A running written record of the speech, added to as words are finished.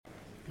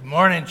Good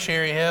morning,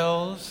 Cherry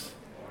Hills.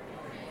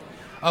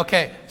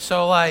 Okay,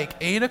 so like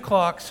 8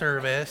 o'clock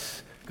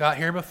service, got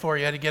here before,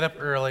 you had to get up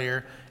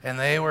earlier, and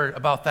they were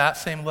about that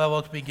same level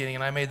at the beginning,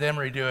 and I made them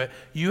redo it.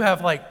 You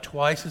have like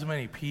twice as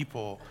many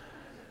people.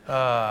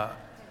 And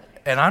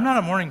I'm not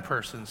a morning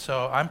person,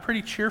 so I'm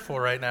pretty cheerful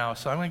right now,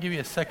 so I'm going to give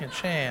you a second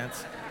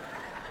chance.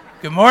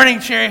 Good morning,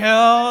 Cherry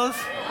Hills.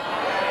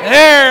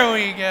 There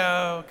we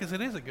go, because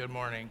it is a good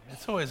morning.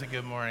 It's always a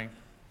good morning.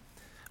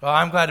 Well,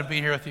 I'm glad to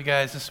be here with you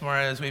guys this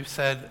morning. As we've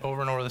said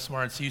over and over this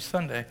morning, it's Youth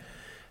Sunday.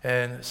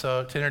 And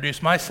so to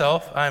introduce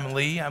myself, I'm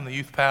Lee. I'm the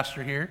youth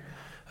pastor here.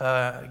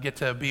 Get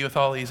to be with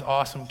all these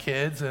awesome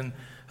kids and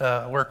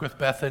work with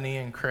Bethany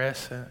and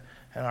Chris and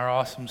our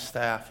awesome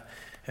staff.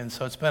 And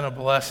so it's been a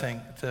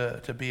blessing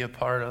to be a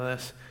part of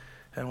this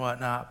and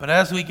whatnot. But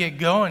as we get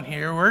going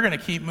here, we're going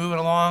to keep moving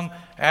along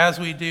as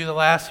we do the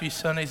last few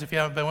Sundays. If you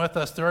haven't been with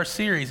us through our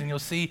series, and you'll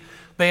see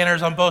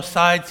banners on both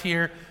sides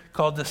here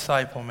called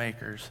Disciple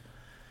Makers.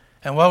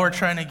 And what we're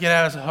trying to get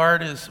at as a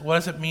heart is, what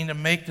does it mean to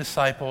make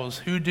disciples?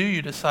 Who do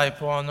you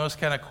disciple? And those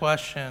kind of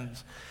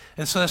questions.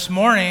 And so this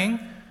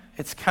morning,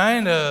 it's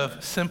kind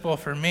of simple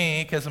for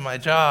me because of my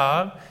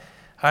job.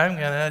 I'm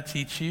going to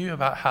teach you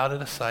about how to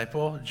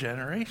disciple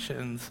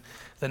generations,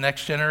 the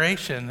next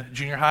generation,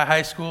 junior high,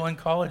 high school, and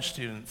college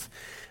students.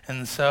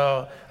 And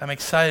so I'm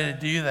excited to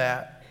do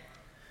that.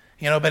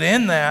 But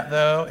in that,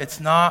 though, it's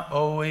not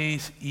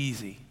always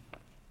easy.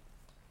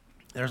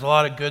 There's a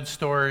lot of good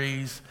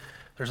stories.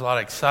 There's a lot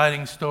of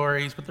exciting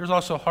stories, but there's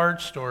also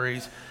hard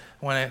stories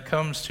when it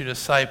comes to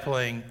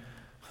discipling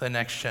the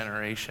next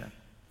generation.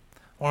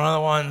 One of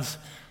the ones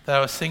that I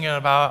was thinking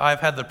about,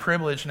 I've had the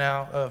privilege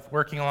now of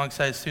working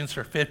alongside students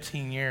for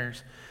 15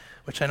 years,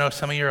 which I know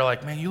some of you are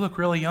like, man, you look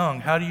really young.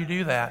 How do you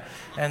do that?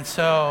 And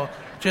so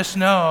just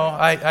know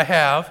I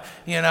have,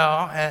 and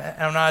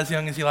I'm not as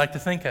young as you like to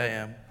think I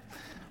am.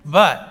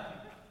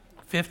 But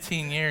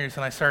 15 years,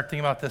 and I started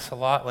thinking about this a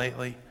lot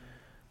lately.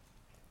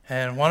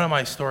 And one of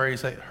my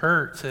stories that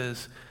hurts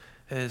is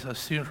a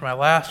student from my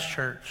last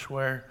church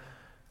where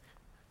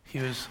he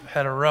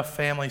had a rough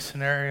family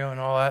scenario and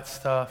all that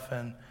stuff.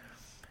 And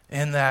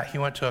in that, he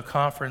went to a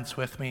conference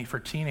with me for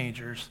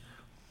teenagers.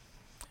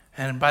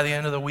 And by the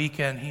end of the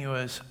weekend, he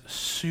was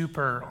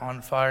super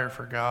on fire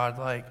for God.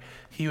 Like,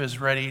 he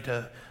was ready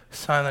to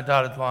sign the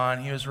dotted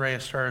line. He was ready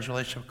to start his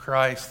relationship with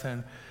Christ.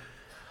 And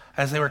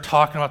as they were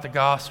talking about the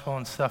gospel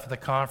and stuff at the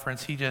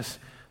conference, he just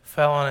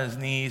fell on his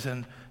knees,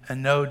 and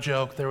no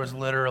joke, there was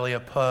literally a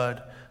puddle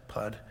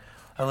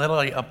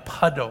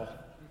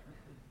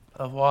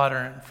of water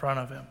in front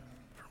of him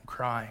from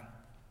crying.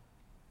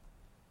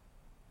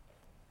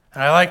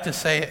 And I like to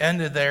say it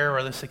ended there,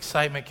 where this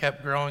excitement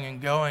kept growing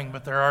and going,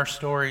 but there are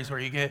stories where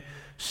you get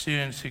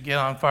students who get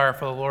on fire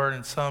for the Lord,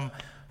 and some,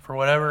 for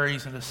whatever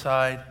reason,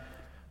 decide,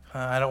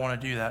 I don't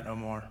want to do that no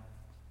more.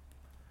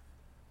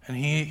 And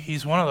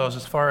he's one of those,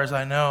 as far as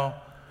I know.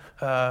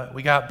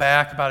 We got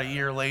back about a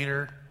year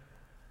later.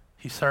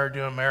 He started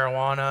doing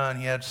marijuana, and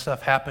he had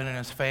stuff happen in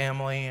his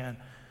family, and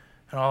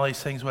all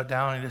these things went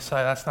down, and he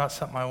decided that's not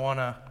something I want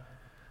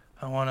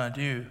to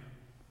do.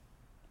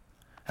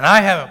 And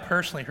I haven't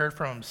personally heard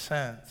from him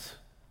since.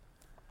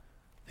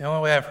 The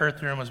only way I've heard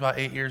through him was about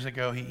 8 years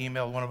ago. He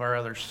emailed one of our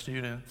other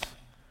students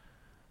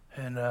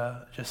and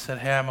just said,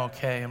 hey, I'm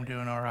okay, I'm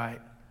doing all right.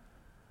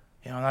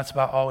 And that's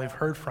about all we've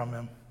heard from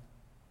him.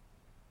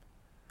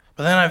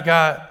 But then I've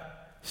got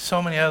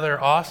so many other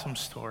awesome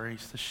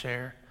stories to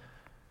share.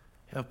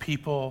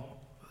 People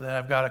that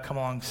I've got to come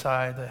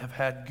alongside that have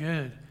had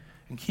good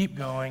and keep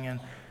going. And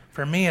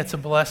for me, it's a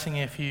blessing.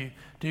 If you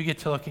do get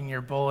to look in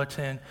your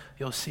bulletin,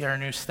 you'll see our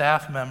new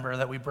staff member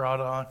that we brought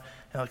on.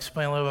 And I'll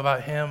explain a little bit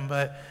about him,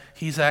 but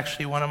he's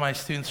actually one of my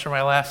students from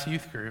my last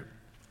youth group.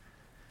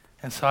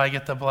 And so I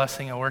get the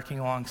blessing of working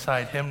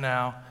alongside him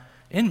now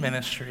in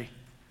ministry.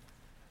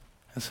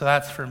 And so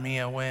that's for me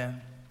a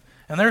win.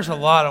 And there's a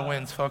lot of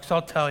wins, folks.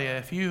 I'll tell you,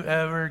 if you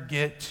ever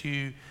get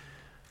to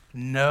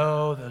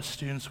know the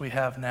students we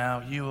have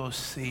now, you will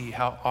see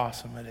how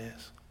awesome it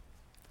is.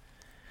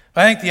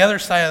 But I think the other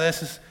side of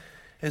this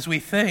is we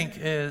think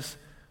is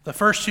the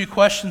first two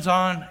questions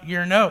on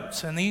your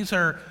notes. And these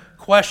are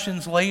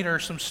questions later.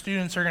 Some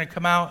students are going to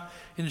come out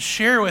and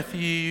share with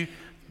you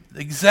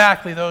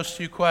exactly those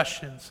two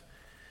questions.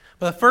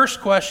 But the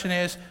first question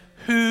is,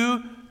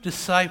 who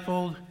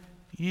discipled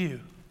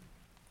you?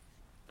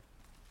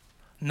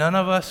 None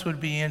of us would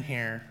be in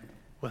here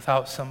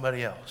without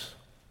somebody else.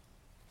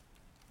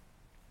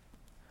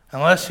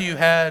 Unless you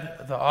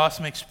had the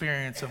awesome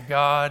experience of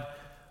God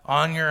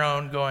on your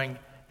own going,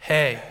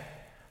 hey,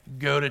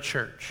 go to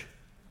church.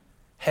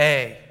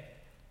 Hey,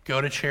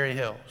 go to Cherry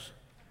Hills.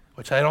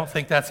 Which I don't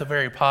think that's a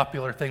very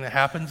popular thing that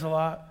happens a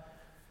lot.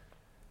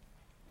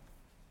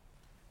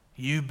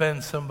 You've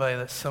been somebody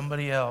that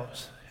somebody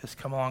else has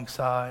come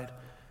alongside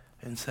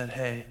and said,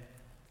 hey,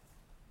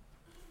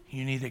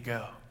 you need to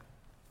go.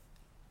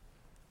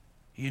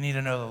 You need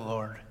to know the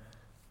Lord.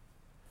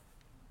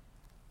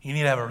 You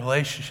need to have a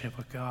relationship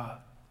with God.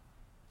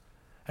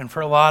 And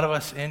for a lot of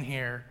us in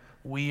here,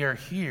 we are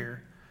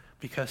here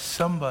because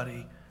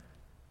somebody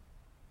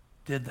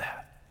did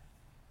that.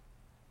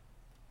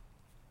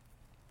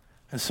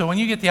 And so when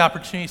you get the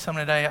opportunity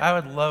someday, I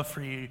would love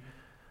for you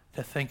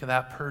to think of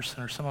that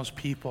person or some of those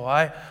people.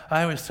 I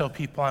always tell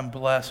people I'm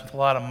blessed with a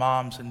lot of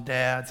moms and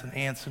dads and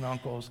aunts and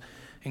uncles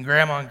and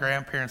grandma and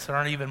grandparents that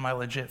aren't even my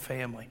legit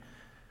family.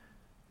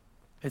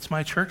 It's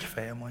my church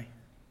family.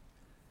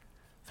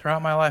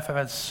 Throughout my life, I've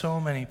had so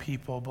many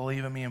people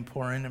believe in me and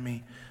pour into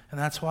me. And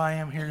that's why I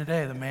am here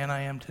today, the man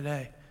I am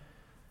today.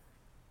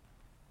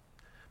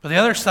 But the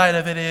other side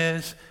of it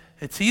is,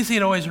 it's easy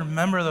to always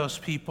remember those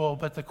people,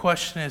 but the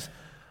question is,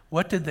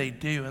 what did they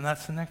do? And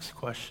that's the next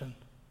question.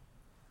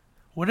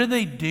 What did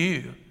they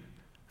do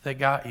that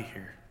got you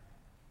here?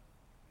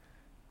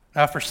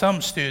 Now, for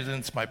some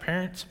students, my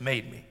parents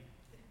made me.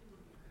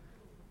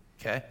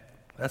 Okay,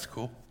 that's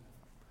cool.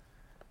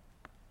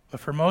 But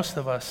for most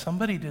of us,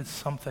 somebody did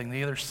something.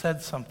 They either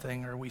said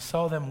something or we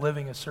saw them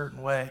living a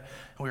certain way,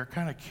 and we were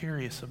kind of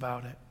curious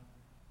about it.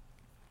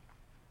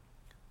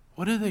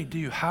 What did they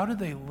do? How did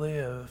they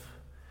live?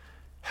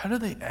 How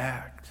did they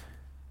act?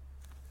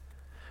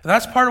 And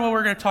that's part of what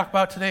we're going to talk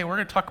about today. We're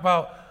going to talk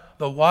about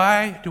the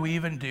why do we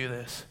even do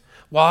this?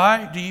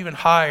 Why do you even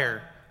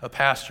hire a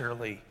pastor or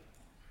lead?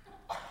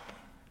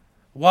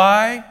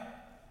 Why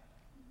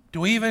do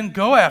we even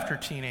go after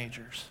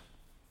teenagers?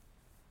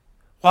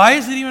 Why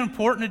is it even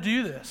important to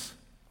do this?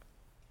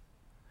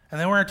 And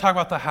then we're going to talk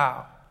about the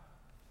how.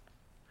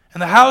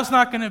 And the how is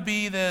not going to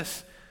be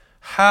this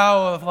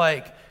how of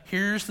like,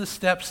 here's the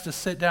steps to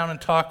sit down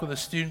and talk with a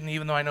student,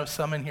 even though I know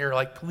some in here are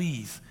like,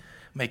 please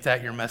make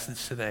that your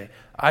message today.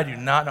 I do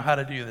not know how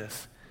to do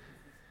this.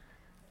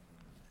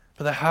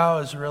 But the how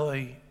is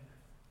really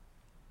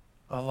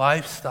a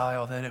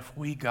lifestyle that if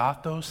we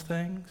got those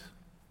things,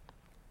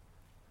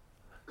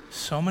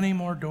 so many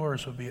more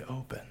doors would be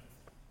open.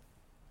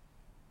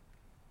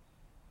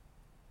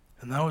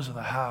 And those are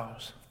the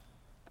hows.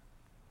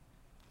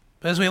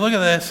 But as we look at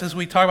this, as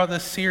we talk about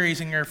this series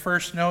in your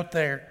first note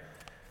there,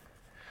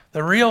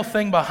 the real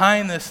thing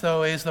behind this,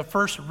 though, is the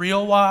first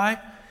real why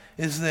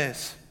is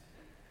this.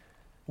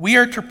 We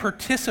are to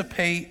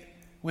participate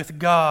with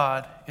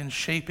God in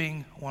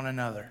shaping one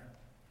another.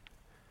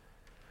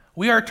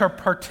 We are to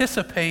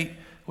participate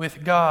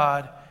with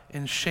God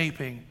in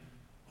shaping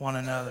one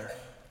another.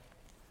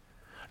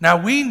 Now,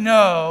 we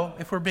know,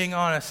 if we're being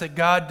honest, that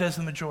God does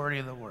the majority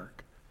of the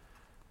work.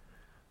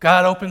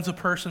 God opens a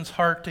person's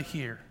heart to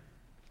hear.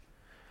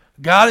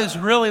 God is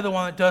really the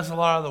one that does a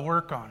lot of the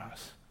work on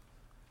us.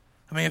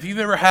 I mean, if you've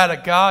ever had a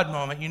God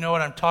moment, you know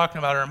what I'm talking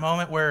about, or a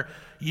moment where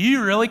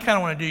you really kind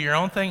of want to do your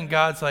own thing, and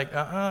God's like,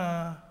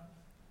 But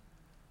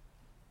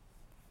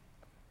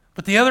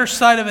the other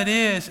side of it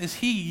is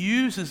He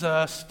uses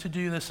us to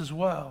do this as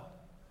well.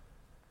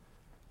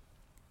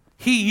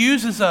 He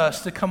uses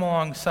us to come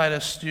alongside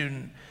a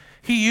student.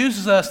 He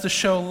uses us to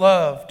show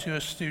love to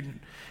a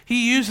student.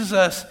 He uses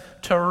us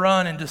to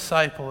run and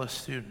disciple a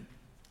student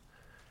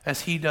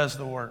as He does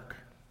the work.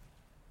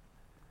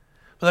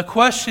 But the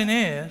question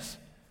is,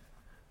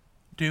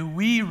 do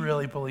we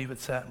really believe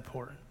it's that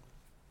important?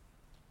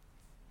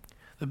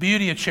 The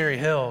beauty of Cherry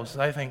Hills,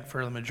 I think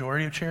for the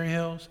majority of Cherry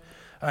Hills,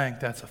 I think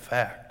that's a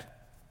fact.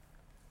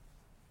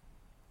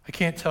 I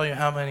can't tell you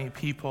how many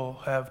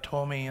people have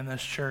told me in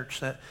this church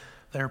that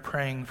they're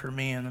praying for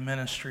me in the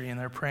ministry and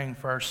they're praying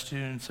for our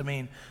students. I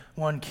mean,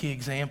 one key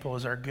example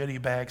is our goodie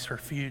bags for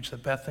Fuge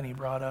that Bethany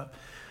brought up.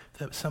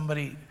 That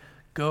somebody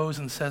goes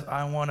and says,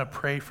 I want to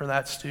pray for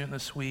that student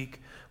this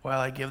week while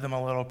I give them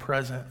a little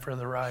present for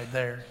the ride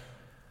there.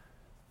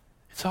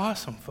 It's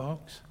awesome,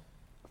 folks.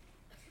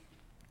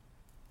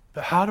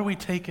 But how do we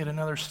take it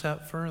another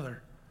step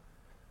further?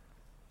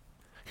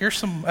 Here's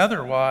some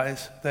other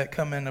whys that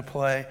come into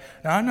play.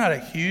 Now, I'm not a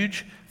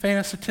huge fan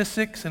of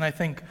statistics, and I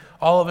think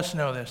all of us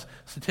know this.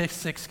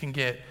 Statistics can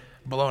get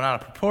blown out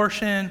of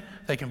proportion.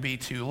 They can be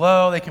too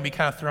low. They can be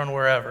kind of thrown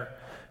wherever,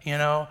 you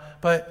know.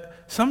 But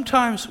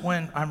sometimes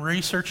when I'm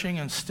researching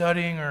and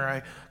studying, or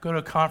I go to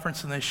a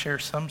conference and they share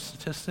some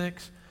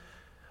statistics,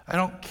 I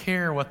don't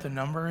care what the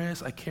number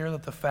is. I care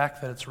that the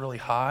fact that it's really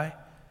high,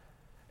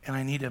 and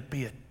I need to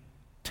be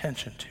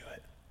attention to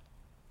it.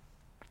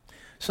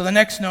 So the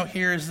next note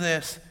here is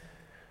this.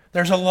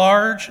 There's a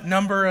large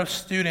number of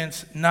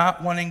students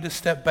not wanting to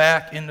step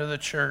back into the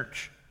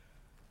church.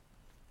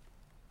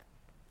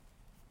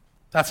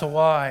 That's a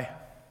why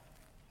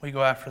we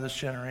go after this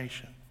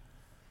generation.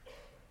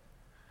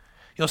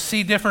 You'll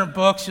see different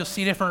books, you'll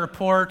see different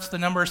reports. The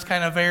numbers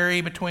kind of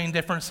vary between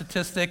different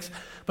statistics.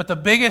 But the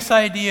biggest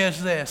idea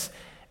is this.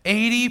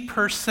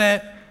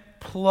 80%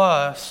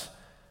 plus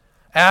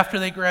after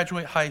they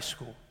graduate high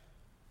school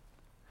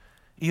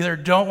either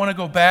don't want to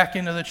go back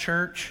into the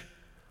church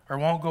or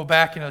won't go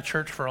back into the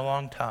church for a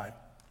long time.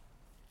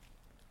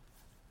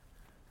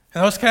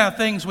 And those kind of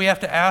things we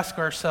have to ask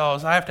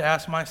ourselves, I have to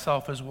ask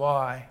myself, is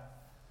why?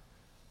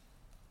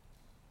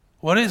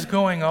 What is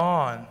going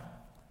on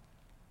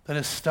that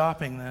is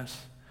stopping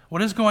this?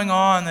 What is going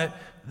on that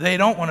they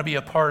don't want to be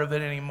a part of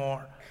it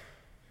anymore?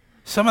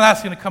 Some of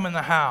that's going to come in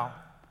the how.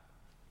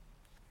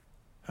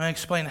 I'm going to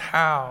explain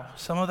how.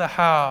 Some of the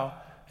how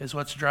is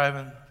what's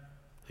driving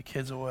the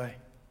kids away.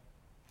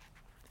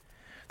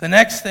 The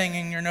next thing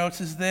in your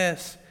notes is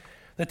this.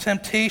 The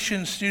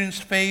temptations students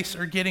face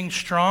are getting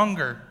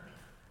stronger.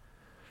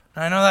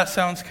 I know that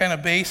sounds kind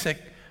of basic,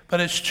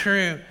 but it's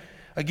true.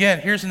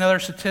 Again, here's another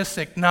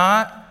statistic.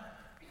 Not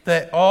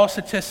that all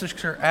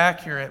statistics are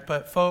accurate,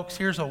 but folks,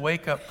 here's a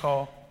wake-up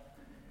call.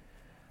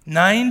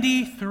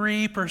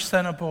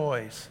 93% of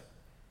boys,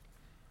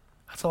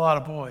 that's a lot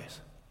of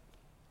boys,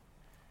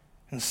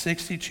 and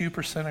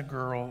 62% of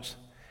girls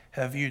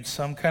have viewed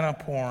some kind of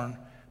porn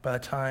by the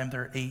time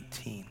they're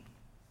 18.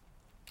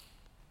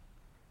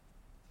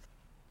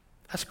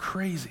 That's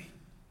crazy.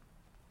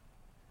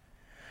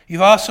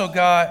 You've also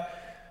got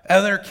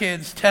other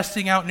kids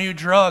testing out new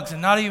drugs,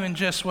 and not even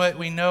just what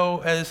we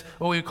know as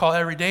what we would call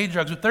everyday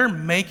drugs, but they're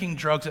making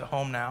drugs at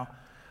home now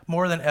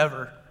more than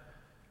ever.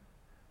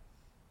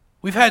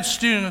 We've had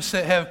students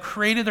that have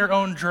created their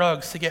own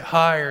drugs to get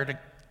high or to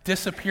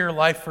disappear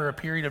life for a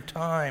period of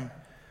time.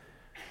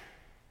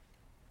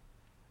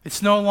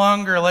 It's no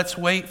longer let's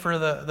wait for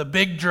the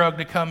big drug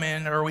to come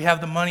in or we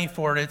have the money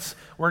for it. It's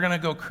we're going to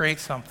go create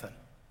something.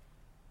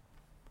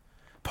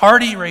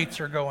 Party rates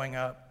are going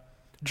up.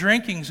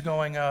 Drinking's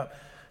going up.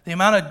 The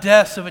amount of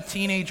deaths of a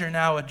teenager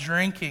now with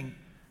drinking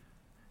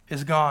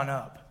has gone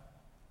up.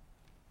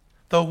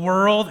 The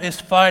world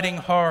is fighting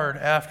hard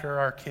after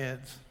our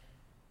kids.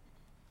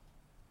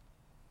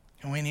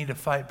 And we need to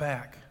fight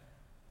back.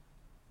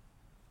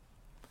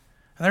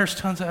 And there's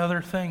tons of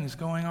other things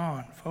going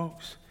on,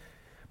 folks.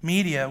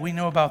 Media, we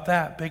know about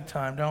that big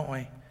time, don't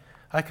we?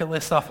 I could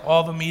list off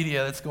all the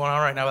media that's going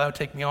on right now. That would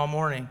take me all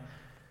morning.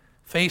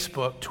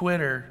 Facebook,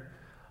 Twitter,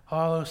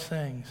 all those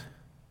things.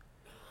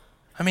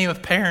 I mean,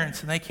 with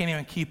parents, and they can't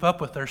even keep up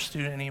with their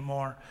student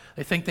anymore.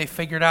 They think they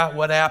figured out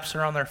what apps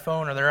are on their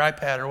phone or their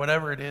iPad or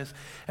whatever it is,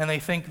 and they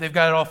think they've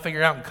got it all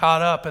figured out and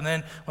caught up, and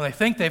then when they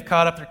think they've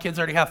caught up, their kids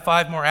already have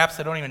 5 more apps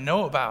they don't even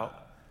know about.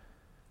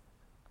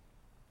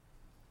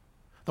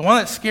 The one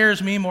that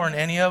scares me more than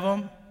any of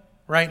them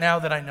right now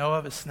that I know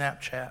of is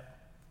Snapchat.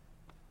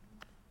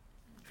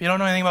 If you don't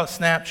know anything about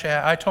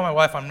Snapchat, I told my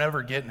wife I'm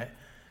never getting it.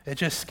 It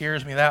just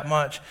scares me that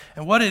much.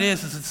 And what it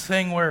is this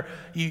thing where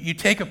you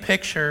take a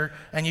picture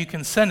and you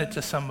can send it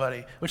to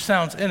somebody, which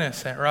sounds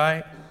innocent,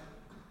 right?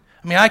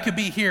 I mean, I could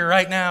be here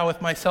right now with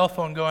my cell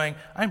phone going,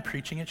 I'm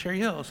preaching at Cherry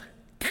Hills,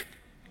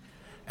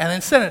 and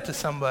then send it to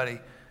somebody.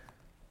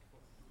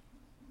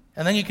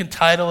 And then you can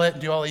title it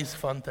and do all these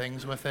fun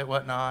things with it,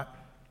 whatnot.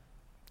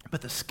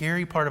 But the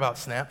scary part about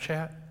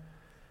Snapchat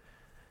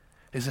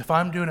is if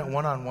I'm doing it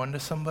one-on-one to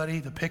somebody,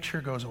 the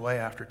picture goes away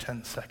after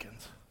 10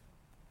 seconds.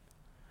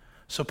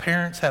 So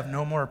parents have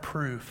no more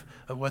proof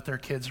of what their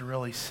kids are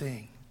really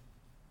seeing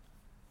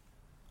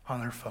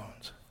on their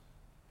phones.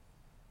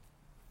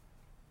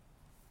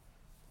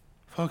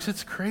 Folks,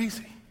 it's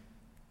crazy.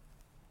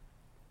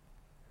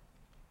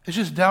 It's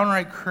just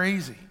downright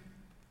crazy.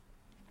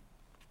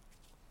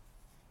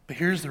 But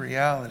here's the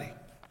reality.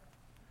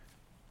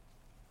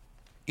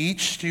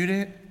 Each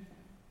student,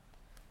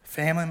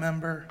 family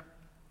member,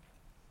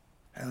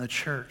 and the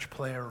church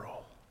play a role.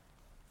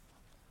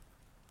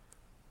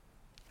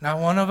 Not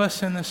one of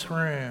us in this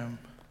room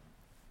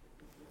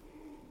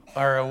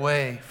are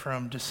away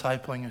from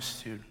discipling a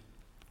student.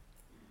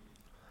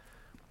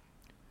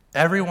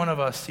 Every one of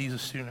us sees a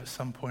student at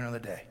some point of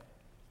the day.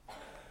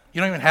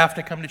 You don't even have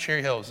to come to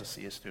Cherry Hills to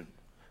see a student.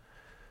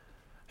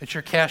 It's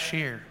your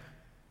cashier.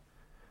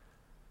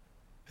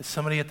 It's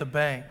somebody at the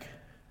bank.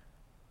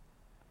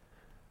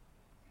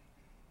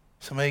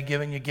 Somebody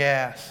giving you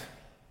gas.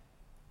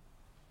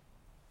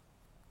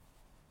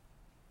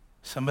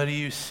 Somebody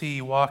you see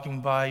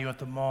walking by you at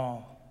the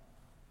mall.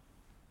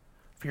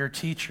 If you're a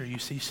teacher, you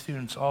see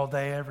students all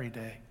day, every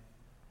day.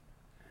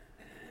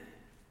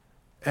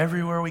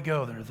 Everywhere we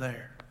go, they're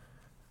there.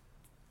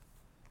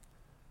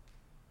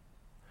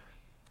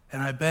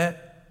 And I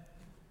bet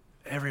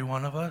every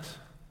one of us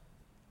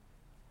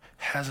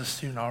has a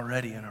student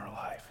already in our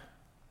life.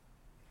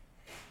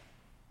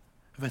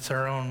 If it's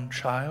our own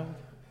child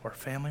or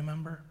family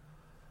member,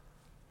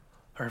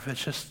 or if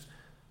it's just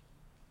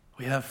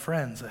we have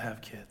friends that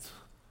have kids.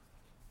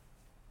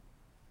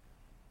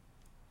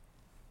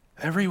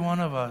 Every one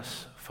of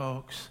us,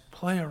 folks,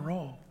 play a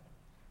role.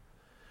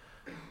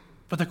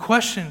 But the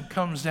question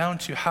comes down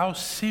to how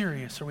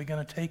serious are we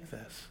going to take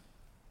this?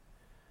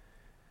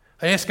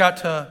 I just got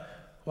to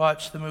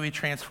watch the movie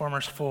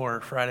Transformers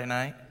 4 Friday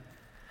night.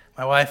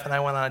 My wife and I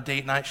went on a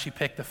date night. She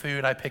picked the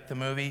food, I picked the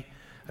movie.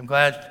 I'm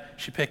glad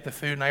she picked the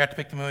food and I got to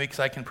pick the movie because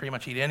I can pretty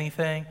much eat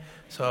anything,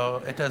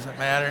 so it doesn't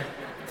matter.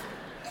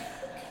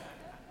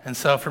 And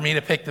so for me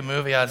to pick the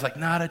movie, I was like,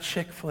 not a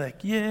chick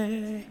flick,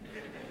 yay.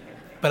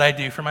 But I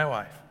do for my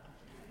wife.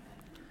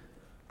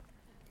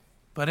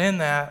 But in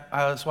that,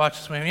 I was watching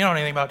this movie. You don't know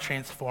anything about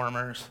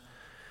Transformers.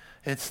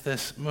 It's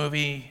this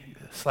movie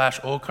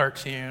 / old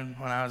cartoon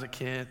when I was a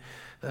kid.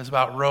 It was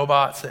about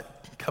robots that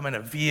come into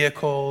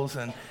vehicles,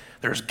 and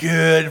there's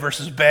good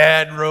versus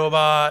bad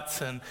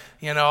robots, and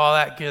all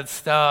that good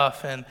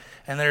stuff. And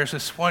there's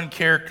this one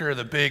character,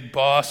 the big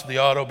boss of the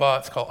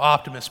Autobots, called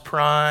Optimus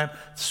Prime,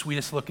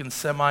 sweetest looking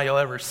semi you'll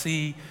ever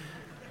see.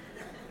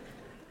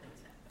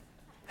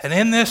 And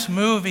in this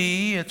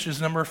movie, which is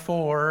number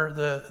 4,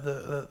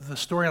 the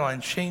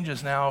storyline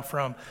changes now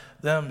from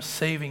them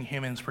saving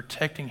humans,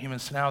 protecting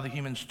humans, to now the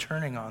humans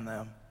turning on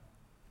them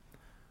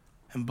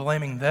and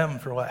blaming them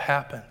for what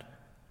happened.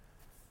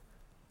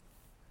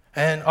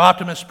 And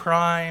Optimus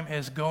Prime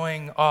is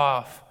going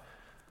off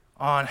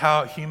on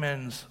how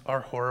humans are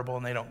horrible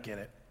and they don't get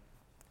it.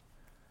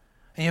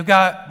 And you've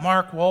got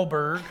Mark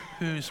Wahlberg,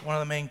 who's one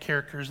of the main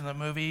characters in the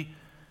movie,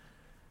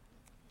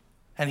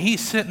 and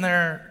he's sitting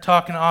there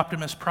talking to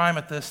Optimus Prime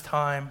at this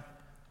time,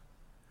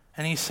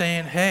 and he's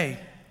saying, hey,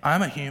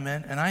 I'm a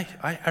human, and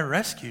I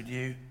rescued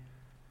you.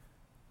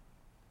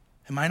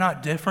 Am I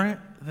not different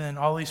than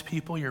all these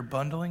people you're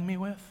bundling me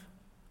with?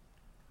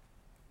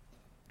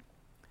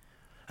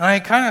 And I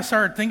kind of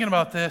started thinking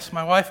about this.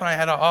 My wife and I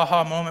had an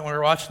aha moment when we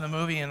were watching the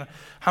movie, and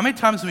how many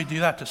times do we do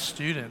that to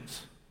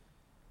students?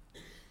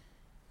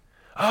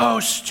 Oh,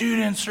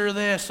 students are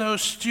this. Oh,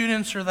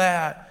 students are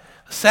that.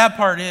 The sad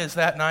part is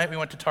that night we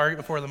went to Target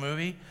before the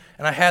movie,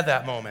 and I had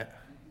that moment.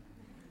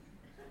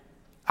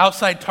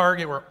 Outside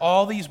Target were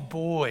all these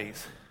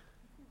boys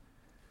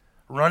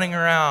running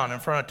around in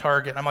front of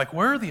Target. I'm like,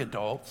 where are the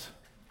adults?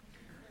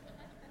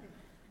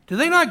 Do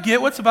they not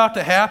get what's about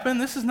to happen?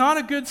 This is not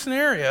a good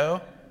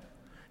scenario.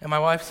 And my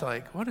wife's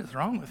like, what is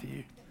wrong with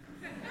you?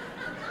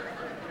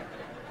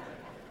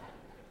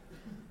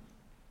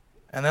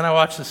 And then I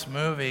watched this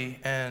movie,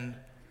 and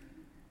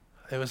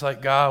it was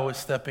like God was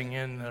stepping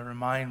in to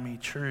remind me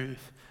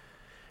truth.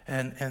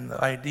 And the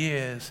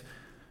idea is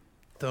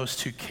those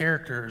two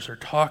characters are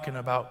talking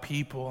about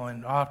people,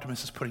 and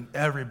Optimus is putting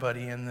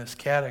everybody in this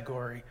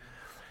category.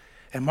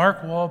 And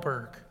Mark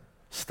Wahlberg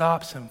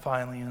stops him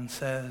finally and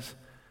says,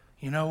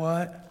 you know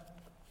what?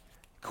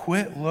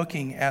 Quit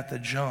looking at the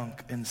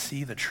junk and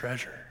see the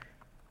treasure.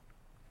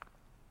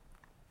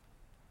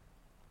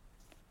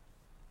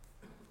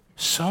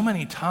 So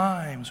many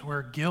times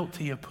we're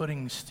guilty of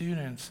putting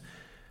students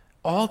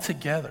all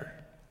together,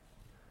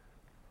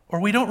 or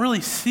we don't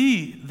really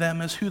see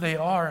them as who they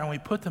are, and we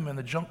put them in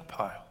the junk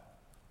pile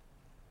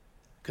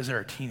because they're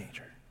a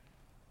teenager.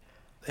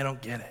 They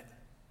don't get it.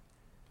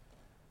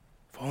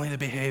 If only they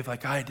behave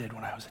like I did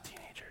when I was a teenager.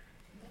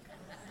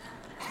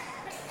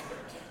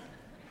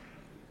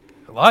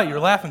 A lot of you are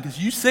laughing because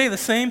you say the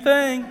same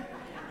thing.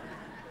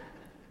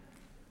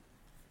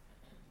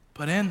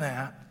 But in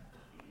that,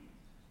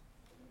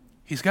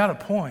 he's got a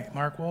point,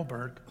 Mark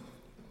Wahlberg.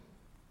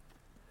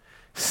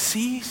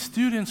 See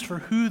students for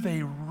who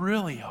they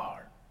really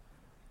are.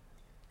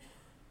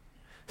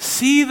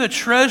 See the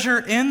treasure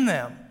in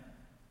them.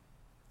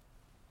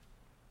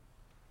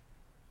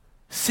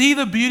 See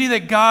the beauty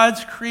that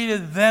God's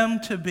created them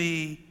to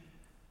be,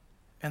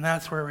 and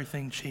that's where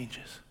everything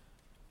changes.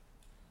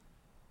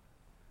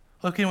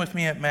 Look in with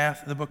me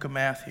at the book of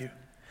Matthew.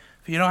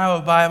 If you don't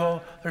have a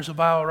Bible, there's a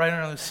Bible right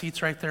under the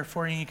seats right there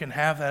for you. You can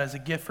have that as a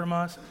gift from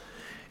us.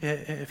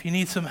 If you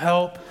need some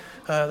help,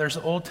 there's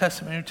the Old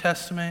Testament, New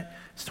Testament.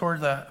 It's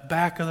toward the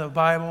back of the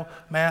Bible.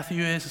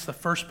 Matthew it's the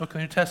first book of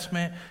the New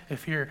Testament.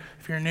 If you're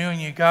new and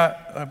you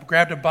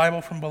grabbed a Bible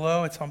from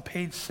below, it's on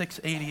page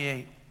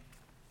 688.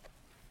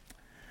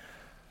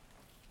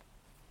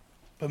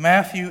 But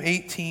Matthew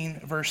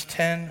 18, verse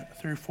 10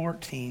 through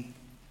 14.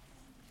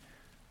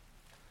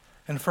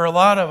 And for a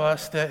lot of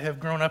us that have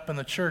grown up in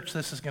the church,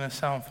 this is going to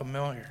sound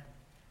familiar.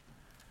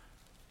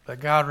 But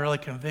God really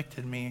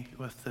convicted me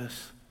with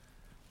this.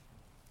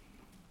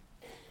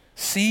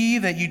 See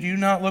that you do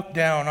not look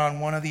down on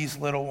one of these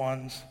little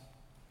ones.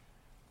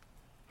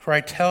 For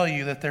I tell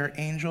you that their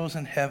angels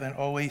in heaven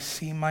always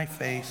see my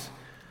face,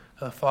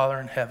 the Father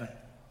in heaven.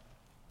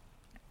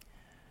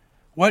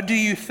 What do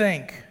you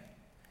think?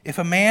 If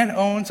a man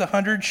owns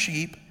 100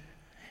 sheep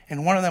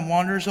and one of them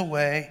wanders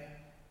away,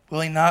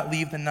 will he not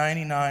leave the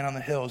 99 on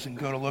the hills and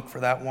go to look for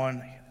that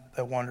one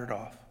that wandered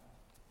off?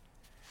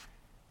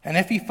 And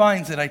if he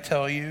finds it, I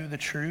tell you the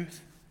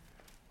truth,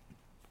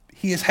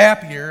 he is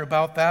happier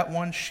about that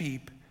one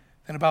sheep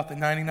than about the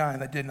 99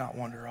 that did not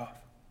wander off.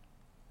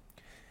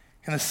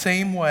 In the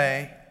same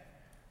way,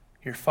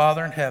 your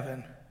Father in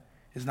heaven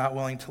is not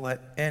willing to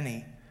let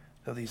any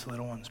of these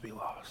little ones be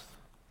lost.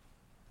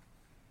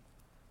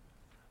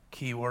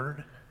 Key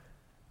word,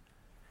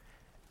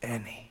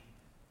 any.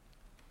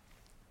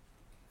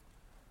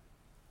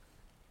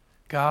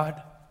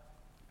 God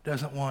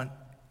doesn't want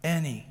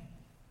any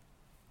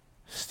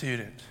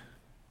student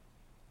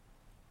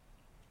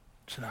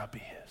to not be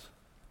his.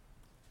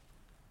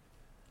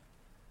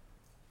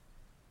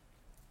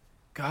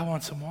 God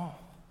wants them all.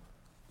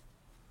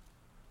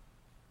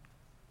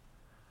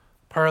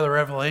 Part of the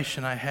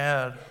revelation I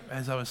had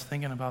as I was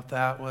thinking about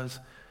that was,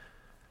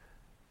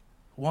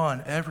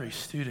 one, every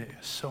student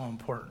is so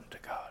important to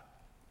God.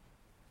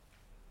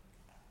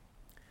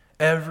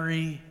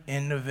 Every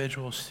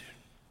individual student.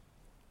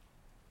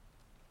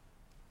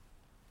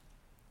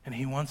 And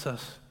he wants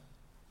us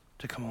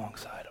to come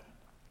alongside him.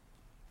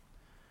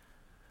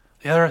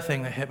 The other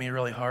thing that hit me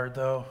really hard,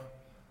 though,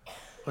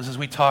 was as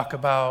we talk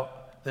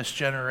about this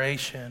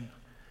generation,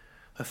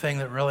 the thing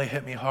that really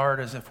hit me hard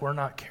is if we're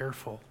not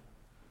careful,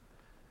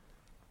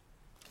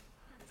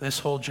 this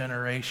whole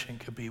generation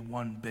could be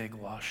one big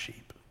lost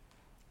sheep.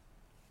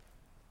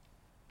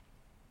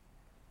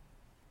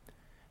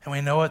 And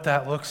we know what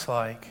that looks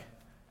like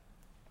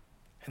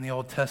in the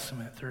Old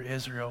Testament through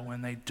Israel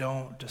when they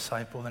don't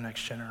disciple the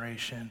next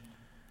generation.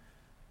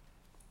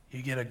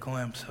 You get a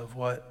glimpse of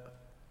what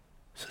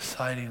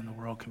society and the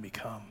world can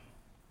become.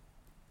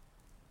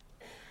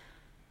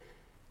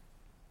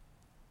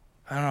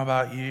 I don't know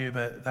about you,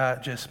 but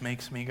that just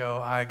makes me go,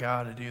 I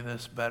got to do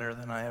this better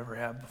than I ever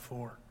have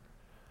before.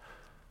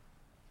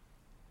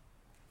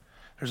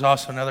 There's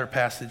also another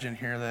passage in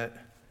here that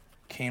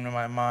came to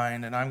my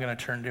mind, and I'm going to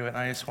turn to it, and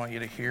I just want you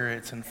to hear it.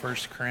 It's in 1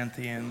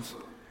 Corinthians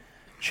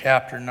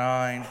chapter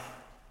 9,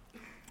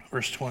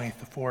 verse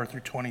 24 through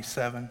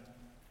 27. It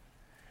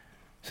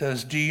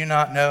says, "Do you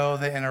not know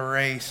that in a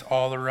race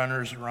all the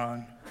runners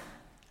run,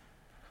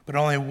 but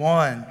only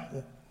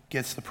one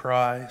gets the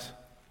prize?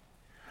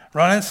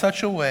 Run in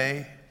such a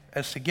way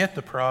as to get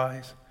the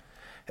prize.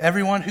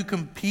 Everyone who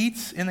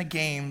competes in the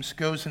games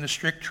goes into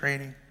strict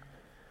training.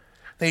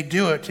 They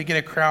do it to get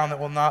a crown that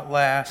will not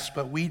last,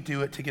 but we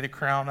do it to get a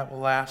crown that will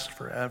last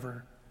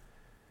forever.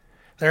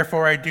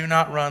 Therefore, I do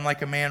not run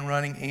like a man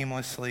running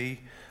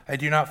aimlessly. I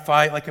do not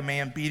fight like a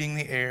man beating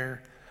the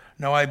air.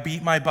 No, I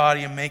beat my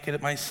body and make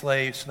it my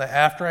slave, so that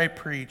after I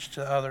preach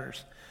to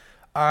others,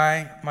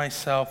 I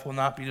myself will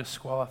not be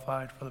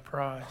disqualified for the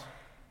prize."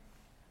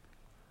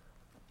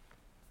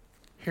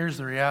 Here's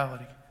the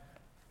reality.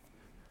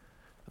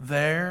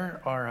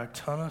 There are a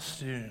ton of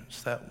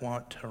students that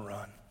want to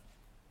run.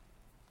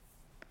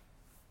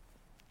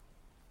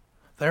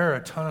 There are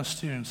a ton of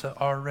students that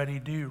already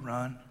do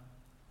run.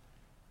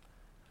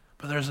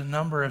 But there's a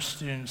number of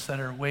students that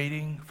are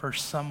waiting for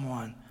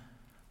someone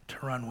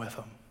to run with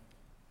them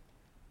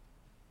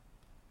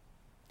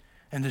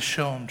and to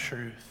show them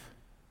truth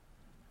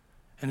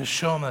and to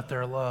show them that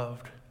they're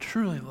loved,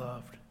 truly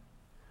loved.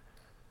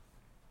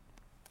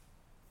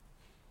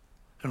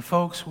 And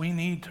folks, we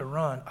need to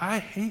run. I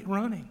hate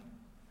running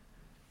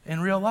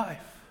in real life.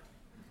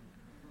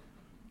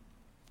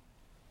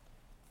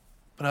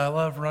 But I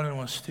love running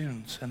with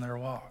students in their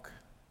walk.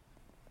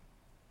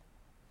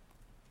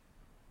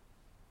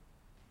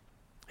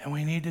 And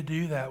we need to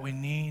do that. We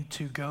need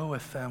to go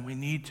with them. We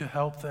need to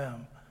help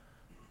them.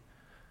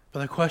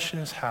 But the question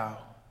is how?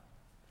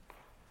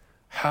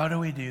 How do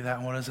we do that,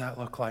 and what does that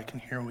look like?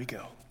 And here we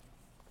go.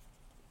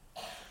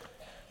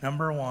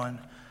 Number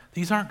one,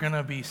 these aren't going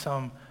to be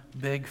some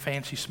big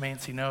fancy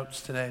schmancy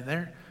notes today.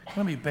 They're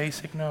going to be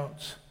basic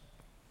notes.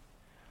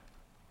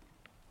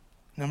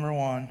 Number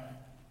one,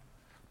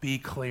 be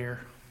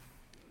clear.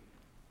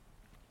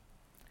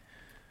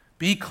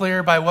 Be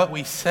clear by what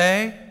we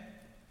say,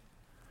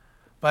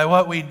 by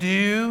what we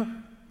do,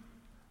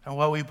 and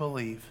what we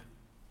believe.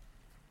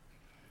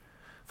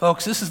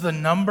 Folks, this is the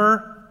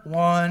number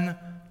one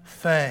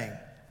thing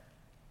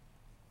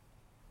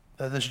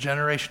that this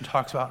generation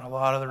talks about in a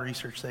lot of the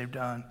research they've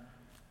done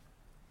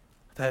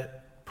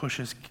that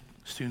pushes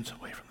students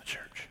away from the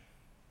church.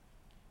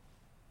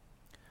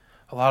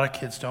 A lot of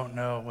kids don't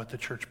know what the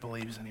church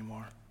believes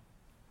anymore.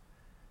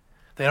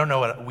 They don't know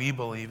what we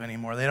believe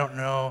anymore. They don't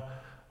know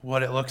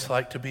what it looks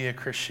like to be a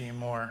Christian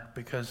anymore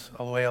because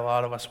of the way a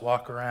lot of us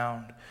walk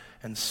around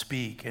and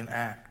speak and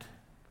act.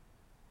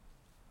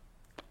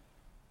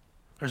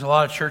 There's a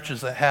lot of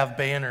churches that have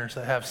banners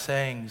that have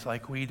sayings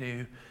like we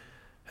do,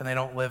 and they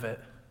don't live it.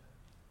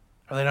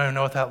 Or they don't even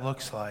know what that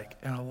looks like.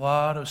 And a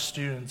lot of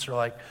students are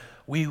like,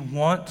 we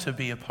want to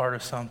be a part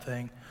of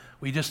something.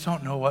 We just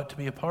don't know what to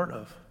be a part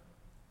of.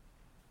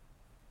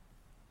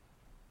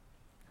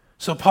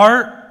 So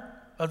part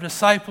of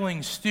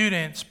discipling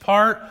students,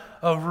 part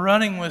of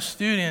running with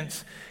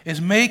students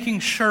is making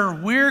sure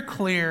we're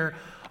clear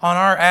on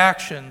our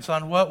actions,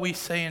 on what we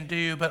say and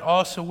do, but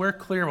also we're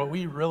clear what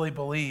we really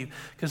believe.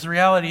 Because the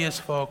reality is,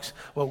 folks,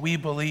 what we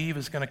believe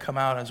is going to come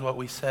out as what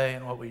we say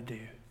and what we do.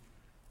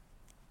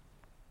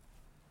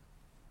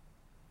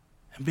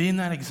 And being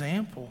that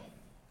example.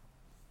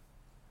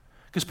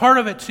 Because part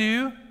of it,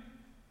 too,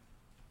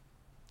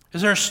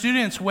 is our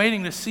students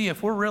waiting to see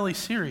if we're really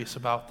serious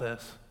about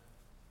this.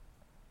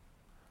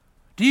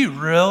 Do you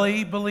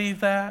really believe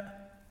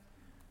that?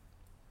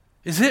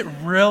 Is it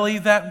really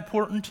that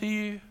important to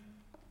you?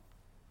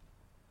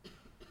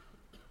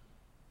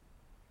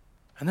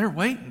 And they're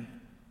waiting.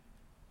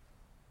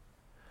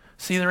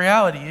 See, the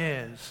reality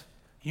is,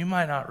 you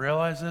might not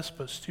realize this,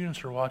 but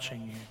students are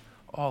watching you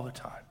all the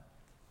time.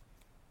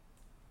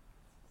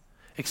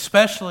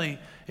 Especially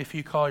if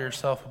you call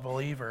yourself a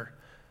believer,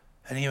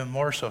 and even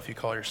more so if you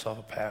call yourself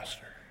a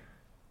pastor.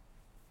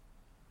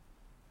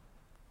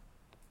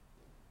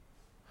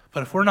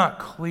 But if we're not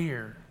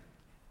clear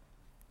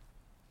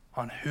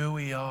on who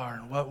we are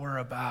and what we're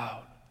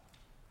about,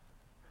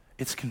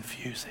 it's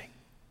confusing.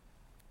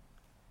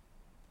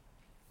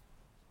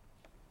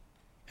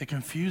 It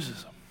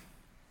confuses them.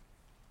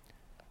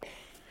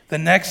 The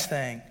next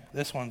thing,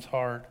 this one's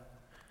hard,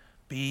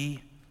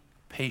 be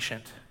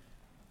patient.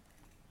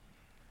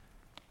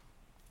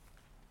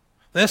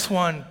 This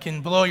one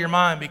can blow your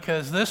mind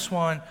because this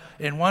one,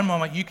 in one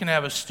moment, you can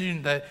have a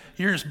student that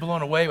you're just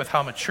blown away with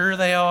how mature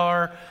they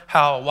are,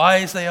 how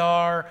wise they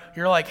are.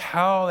 You're like,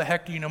 how the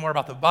heck do you know more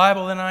about the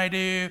Bible than I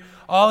do?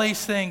 All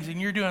these things, and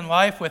you're doing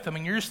life with them,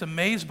 and you're just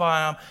amazed by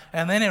them.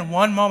 And then in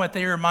one moment,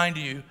 they remind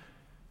you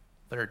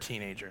they're a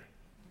teenager.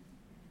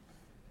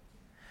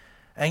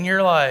 And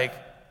you're like,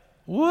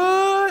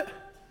 what?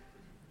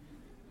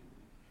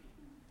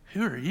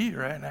 Who are you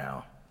right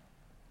now?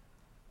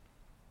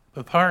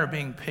 But part of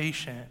being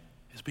patient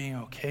is being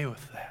okay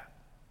with that.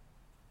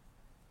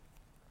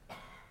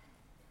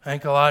 I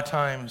think a lot of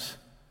times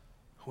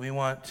we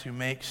want to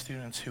make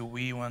students who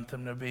we want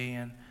them to be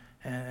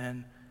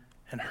and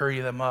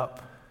hurry them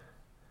up.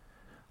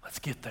 Let's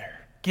get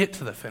there. Get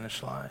to the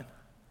finish line.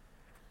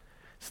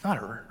 It's not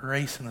a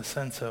race in the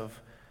sense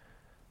of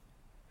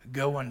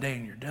go one day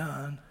and you're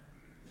done.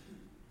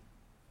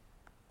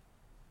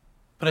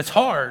 But it's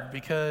hard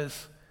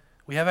because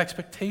we have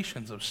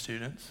expectations of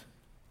students.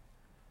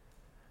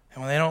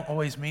 And when they don't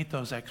always meet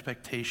those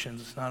expectations,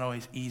 it's not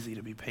always easy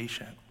to be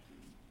patient.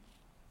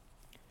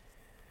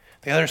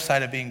 The other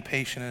side of being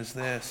patient is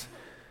this.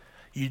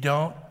 You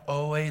don't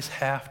always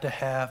have to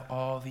have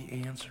all the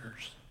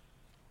answers.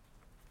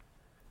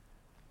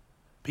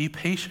 Be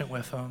patient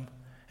with them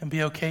and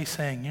be okay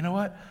saying, you know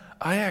what?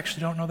 I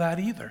actually don't know that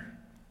either.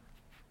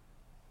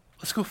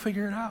 Let's go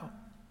figure it out.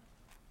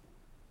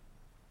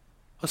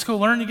 Let's go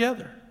learn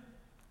together.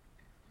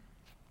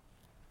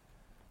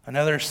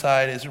 Another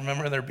side is,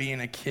 remember, they're being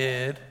a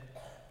kid.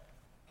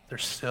 They're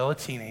still a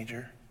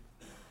teenager.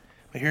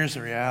 But here's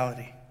the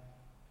reality.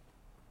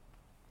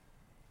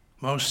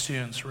 Most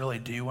students really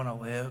do want to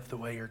live the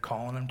way you're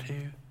calling them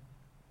to.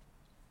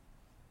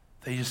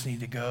 They just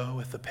need to go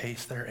with the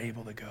pace they're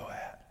able to go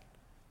at.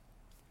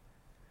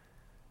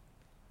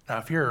 Now,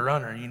 if you're a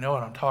runner, you know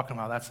what I'm talking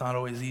about. That's not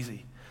always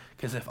easy.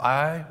 Because if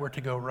I were to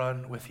go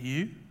run with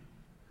you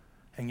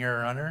and you're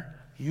a runner,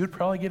 you would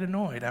probably get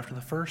annoyed after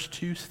the first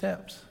 2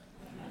 steps.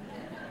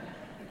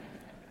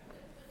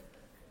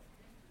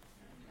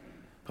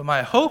 But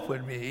my hope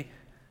would be,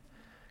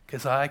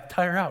 because I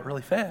tire out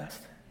really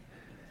fast,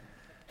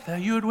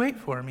 that you would wait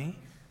for me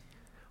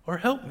or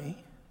help me.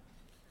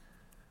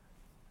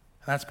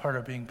 And that's part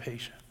of being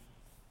patient.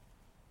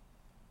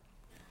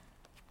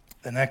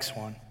 The next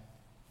one.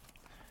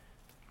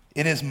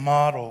 It is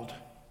modeled.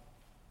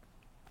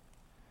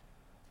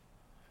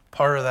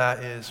 Part of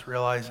that is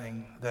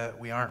realizing that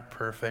we aren't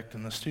perfect,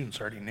 and the students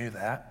already knew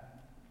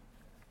that.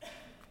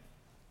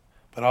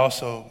 But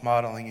also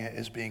modeling it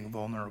is being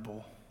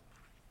vulnerable.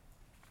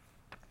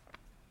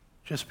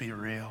 Just be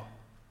real.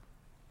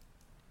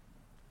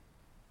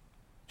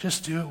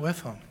 Just do it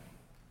with them.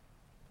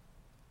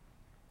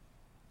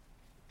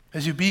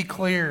 As you be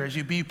clear, as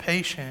you be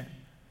patient,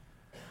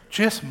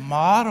 just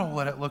model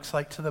what it looks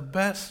like to the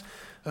best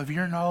of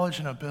your knowledge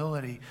and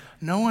ability.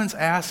 No one's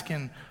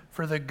asking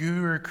for the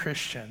guru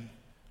Christian.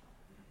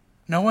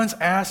 No one's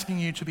asking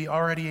you to be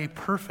already a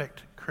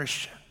perfect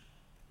Christian.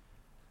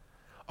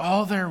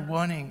 All they're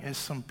wanting is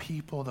some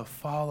people to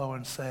follow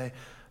and say,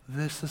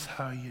 this is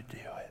how you do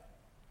it.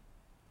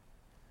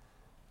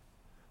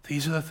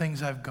 These are the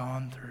things I've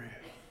gone through.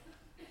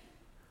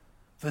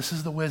 This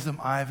is the wisdom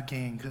I've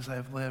gained because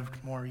I've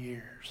lived more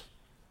years.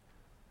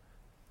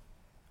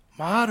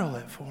 Model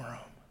it for them.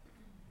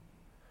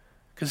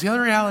 Because the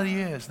other reality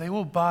is they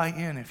will buy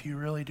in if you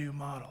really do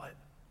model it.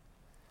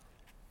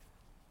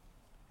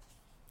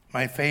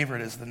 My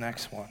favorite is the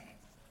next one.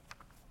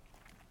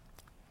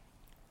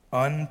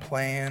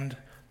 Unplanned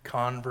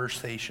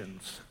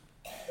conversations.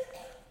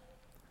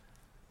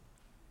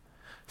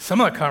 Some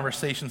of the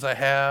conversations I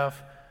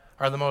have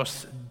are the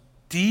most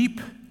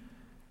deep,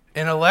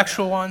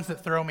 intellectual ones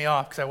that throw me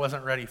off because I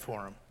wasn't ready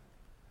for them.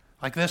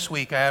 Like this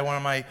week, I had one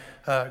of my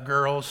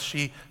girls,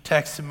 she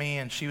texted me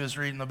and she was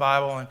reading the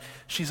Bible and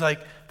she's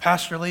like,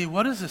 Pastor Lee,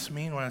 what does this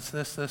mean when it's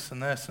this, this,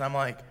 and this? And I'm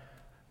like,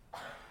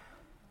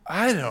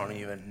 I don't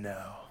even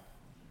know.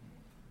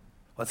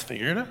 Let's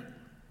figure it out.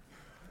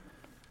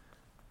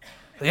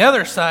 The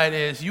other side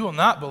is you will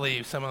not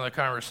believe some of the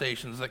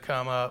conversations that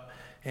come up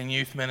in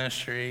youth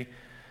ministry.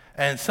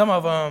 And some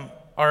of them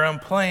are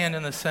unplanned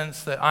in the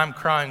sense that I'm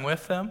crying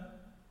with them.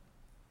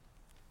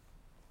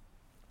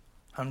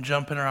 I'm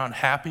jumping around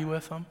happy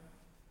with them.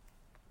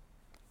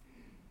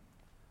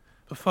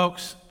 But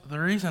folks, the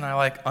reason I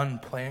like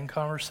unplanned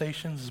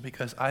conversations is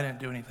because I didn't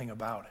do anything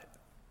about it.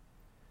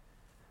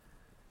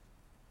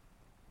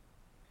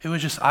 It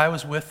was just I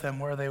was with them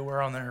where they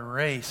were on their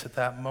race at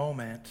that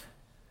moment,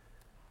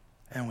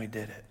 and we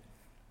did it.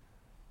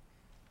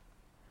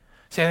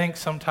 See, I think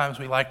sometimes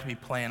we like to be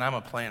planned. I'm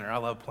a planner. I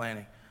love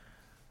planning.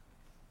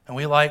 And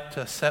we like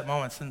to set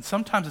moments, and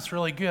sometimes it's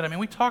really good. I mean,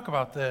 we talk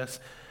about this.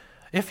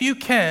 If you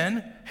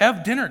can,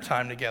 have dinner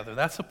time together.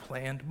 That's a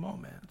planned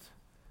moment.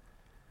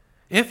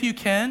 If you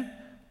can,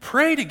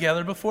 pray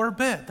together before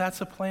bed. That's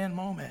a planned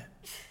moment.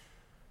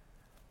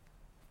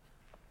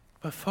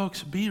 But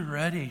folks, be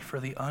ready for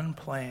the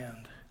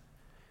unplanned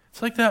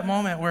It's like that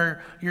moment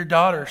where your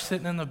daughter's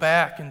sitting in the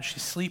back and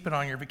she's sleeping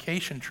on your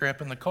vacation trip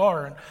in the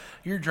car, and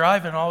you're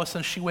driving, and all of a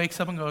sudden she wakes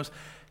up and goes,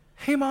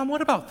 "Hey, Mom,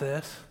 what about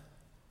this?"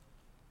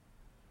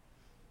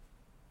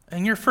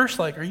 And you're first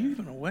like, "Are you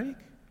even awake?"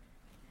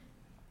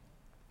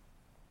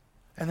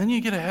 And then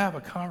you get to have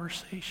a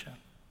conversation.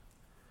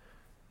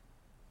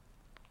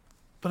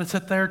 But it's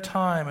at their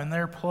time and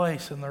their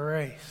place in the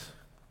race.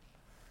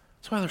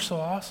 That's why they're so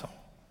awesome.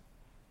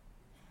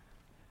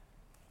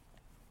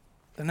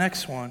 The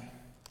next one,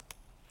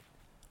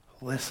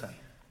 listen.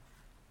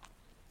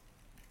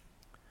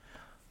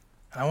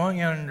 I want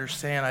you to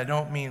understand, I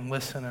don't mean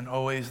listen in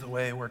always the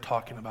way we're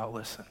talking about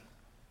listen.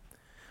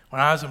 When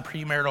I was in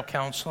premarital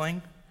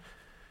counseling,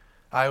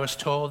 I was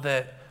told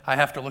that I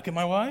have to look at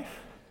my wife,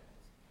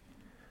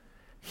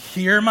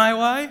 hear my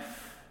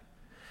wife,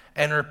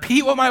 and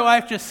repeat what my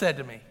wife just said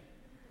to me.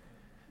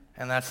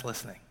 And that's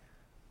listening.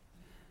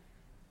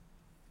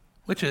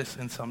 Which is,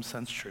 in some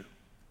sense, true.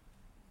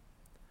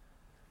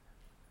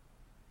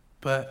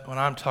 But what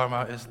I'm talking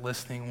about is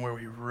listening where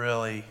we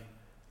really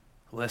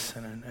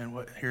listen.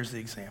 And here's the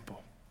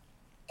example.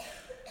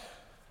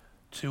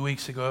 2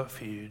 weeks ago at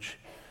Fuge,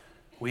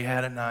 we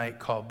had a night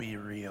called Be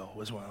Real,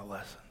 was one of the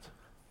lessons.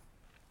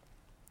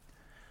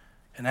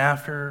 And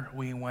after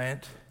we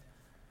went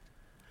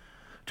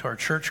to our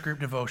church group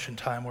devotion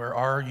time, where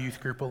our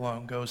youth group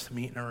alone goes to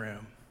meet in a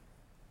room,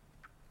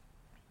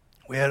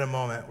 we had a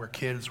moment where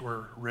kids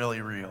were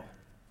really real.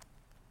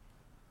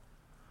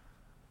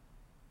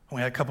 We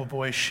had a couple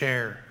boys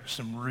share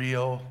some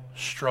real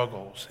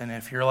struggles. And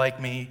if you're like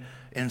me,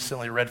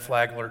 instantly red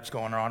flag alerts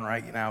going on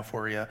right now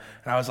for you. And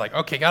I was like,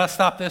 okay, got to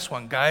stop this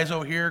one. Guys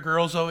over here,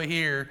 girls over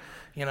here,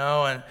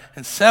 and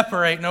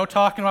separate. No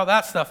talking about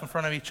that stuff in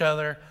front of each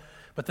other.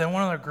 But then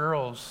one of the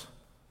girls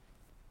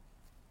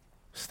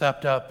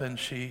stepped up and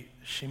she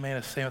made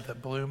a statement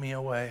that blew me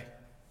away.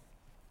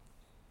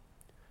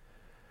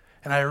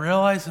 And I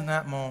realized in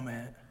that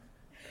moment,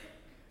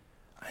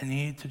 I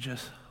need to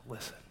just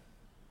listen.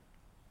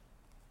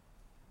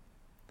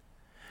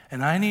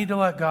 And I need to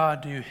let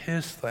God do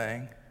his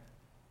thing.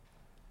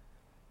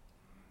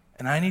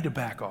 And I need to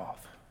back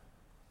off.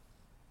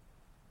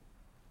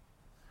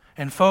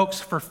 And folks,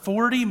 for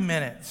 40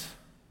 minutes,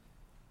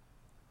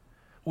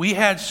 we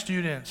had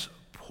students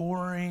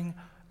pouring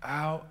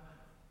out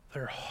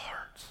their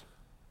hearts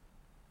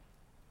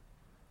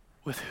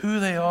with who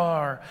they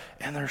are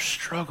and their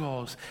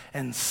struggles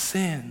and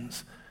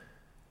sins.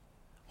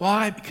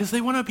 Why? Because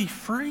they want to be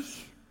free.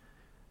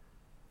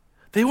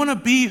 They want to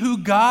be who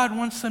God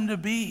wants them to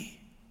be.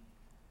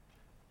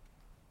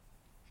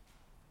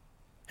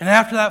 And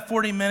after that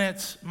 40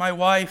 minutes, my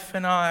wife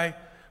and I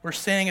were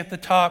standing at the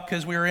top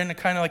because we were in a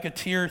kind of like a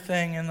tier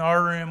thing in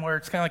our room where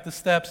it's kind of like the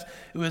steps.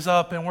 It was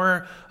up, and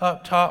we're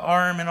up top,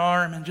 arm in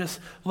arm, and just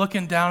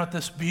looking down at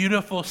this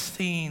beautiful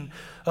scene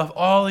of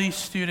all these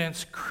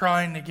students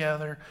crying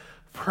together,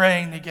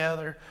 praying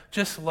together,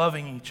 just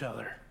loving each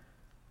other.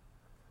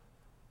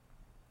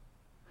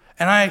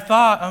 And I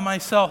thought of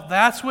myself,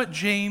 that's what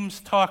James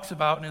talks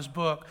about in his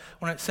book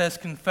when it says,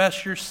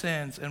 confess your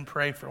sins and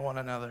pray for one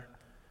another.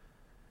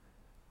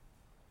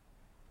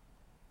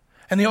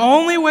 And the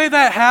only way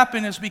that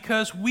happened is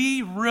because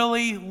we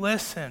really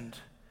listened.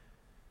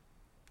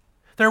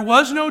 There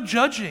was no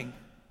judging.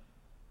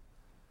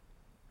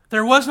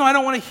 There was no, I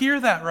don't want to hear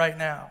that right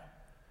now.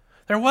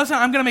 There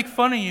wasn't, I'm going to make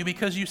fun of you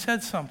because you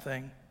said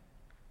something.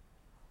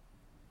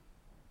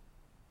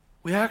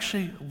 We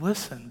actually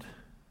listened.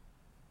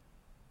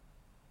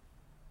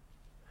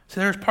 See,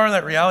 there's part of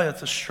that reality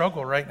that's a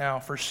struggle right now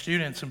for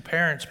students and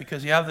parents,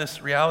 because you have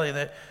this reality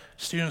that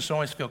students don't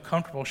always feel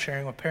comfortable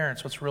sharing with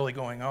parents what's really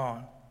going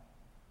on.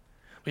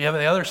 We have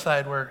the other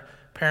side where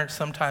parents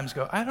sometimes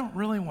go, I don't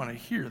really want to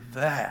hear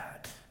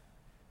that.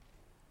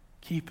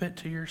 Keep it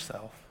to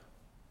yourself.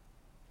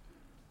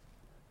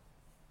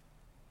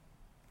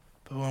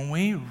 But when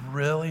we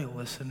really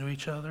listen to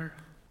each other,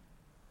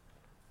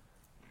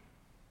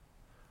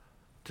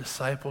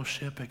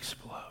 discipleship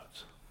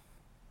explodes.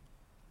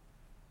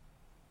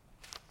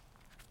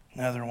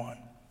 Another one.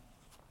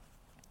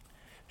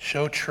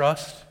 Show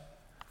trust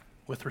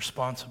with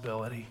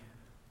responsibility.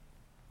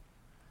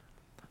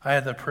 I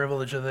had the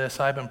privilege of this.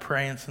 I've been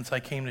praying since I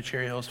came to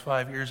Cherry Hills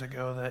 5 years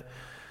ago that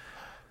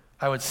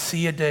I would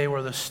see a day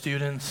where the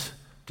students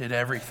did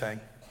everything.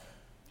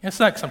 It's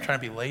not because I'm trying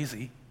to be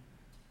lazy.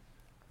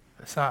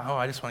 It's not,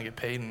 I just want to get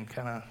paid and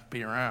kind of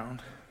be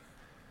around.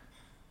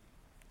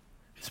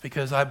 It's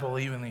because I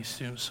believe in these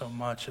students so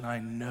much, and I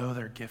know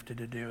they're gifted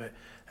to do it,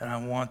 and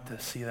I want to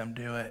see them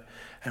do it.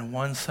 And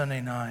one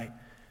Sunday night,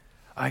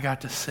 I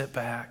got to sit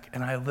back,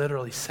 and I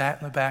literally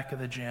sat in the back of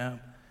the gym,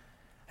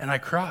 and I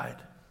cried.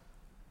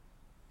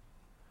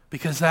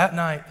 Because that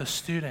night, the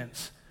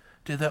students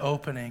did the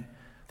opening,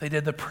 they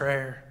did the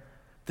prayer,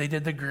 they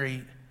did the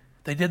greet,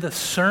 they did the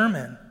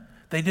sermon,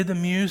 they did the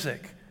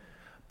music.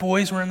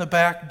 Boys were in the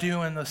back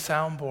doing the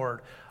soundboard.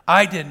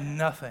 I did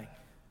nothing.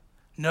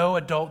 No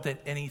adult did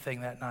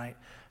anything that night.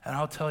 And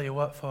I'll tell you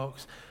what,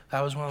 folks,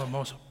 that was one of the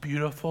most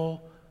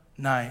beautiful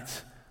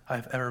nights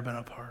I've ever been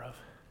a part of.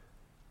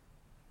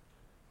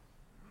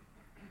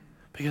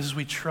 Because as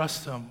we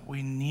trust them,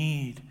 we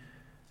need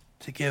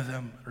to give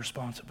them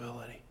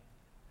responsibility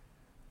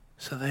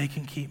so they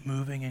can keep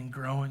moving and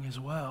growing as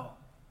well.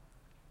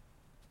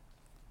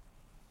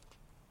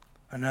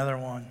 Another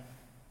one.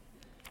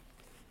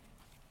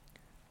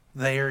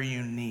 They are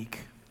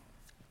unique.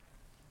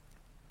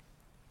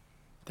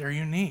 They're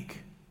unique.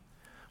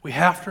 We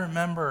have to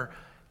remember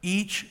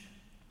each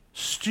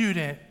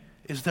student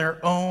is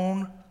their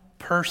own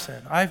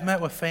person. I've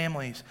met with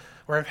families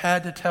where I've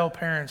had to tell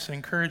parents,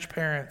 encourage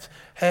parents,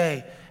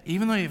 hey,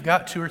 even though you've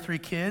got 2 or 3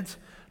 kids,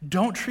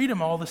 don't treat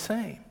them all the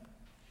same.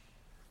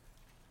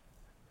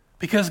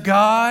 Because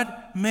God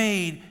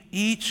made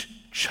each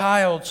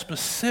child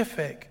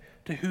specific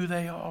to who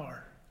they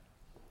are.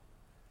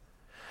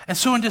 And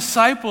so in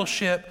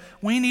discipleship,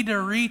 we need to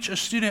reach a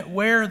student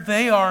where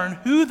they are and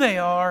who they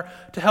are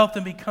to help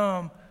them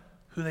become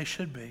who they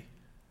should be.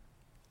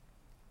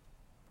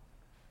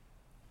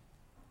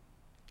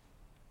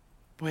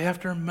 But we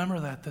have to remember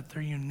that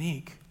they're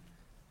unique.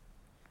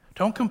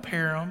 Don't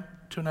compare them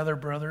to another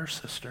brother or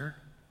sister.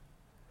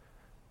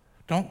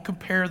 Don't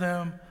compare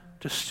them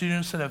to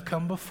students that have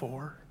come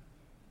before.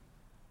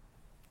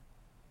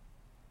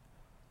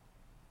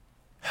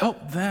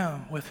 Help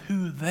them with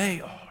who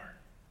they are.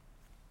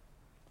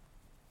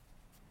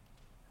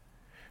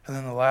 And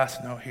then the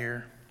last note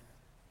here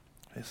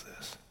is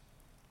this.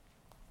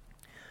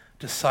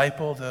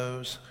 Disciple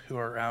those who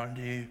are around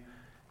you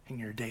in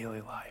your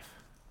daily life.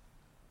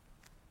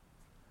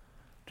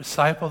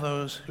 Disciple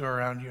those who are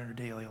around you in your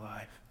daily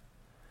life.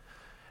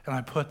 And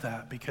I put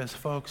that because,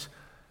 folks,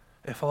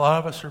 if a lot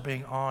of us are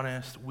being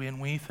honest, when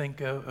we think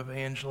of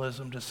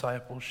evangelism,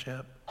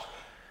 discipleship,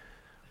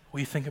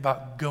 we think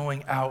about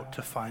going out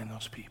to find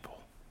those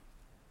people.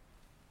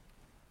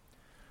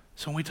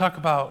 So when we talk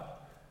about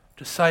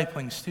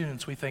discipling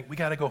students, we think we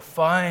got to go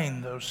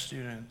find those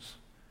students.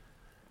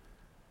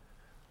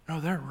 No,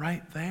 they're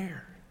right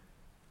there.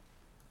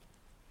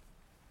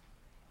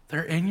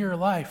 They're in your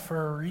life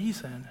for a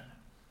reason.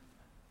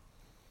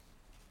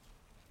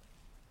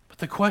 But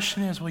the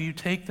question is, will you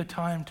take the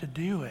time to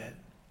do it?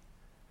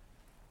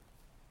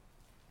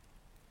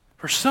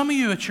 For some of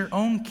you, it's your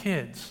own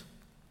kids.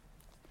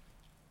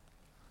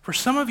 For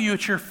some of you,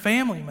 it's your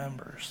family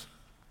members.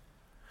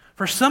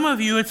 For some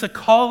of you, it's a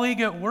colleague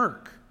at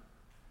work.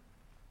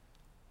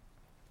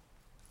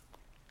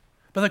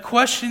 But the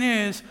question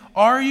is,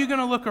 are you going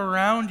to look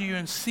around you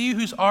and see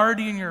who's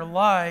already in your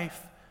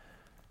life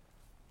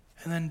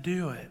and then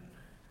do it?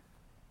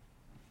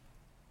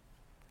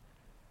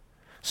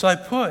 So I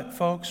put,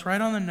 folks, right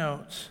on the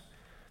notes,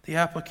 the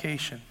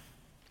application.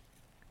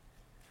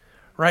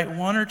 Write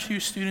 1 or 2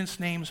 students'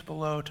 names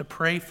below to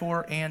pray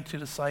for and to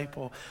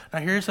disciple. Now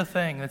here's the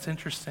thing that's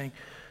interesting.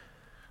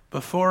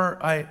 Before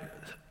I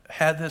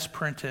had this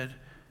printed,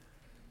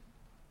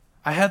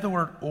 I had the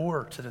word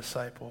or to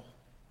disciple.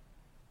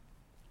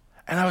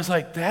 And I was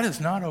like, that is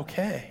not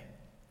okay.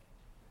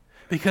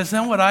 Because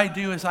then what I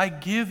do is I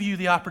give you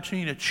the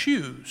opportunity to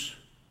choose.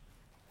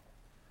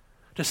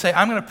 To say,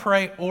 I'm going to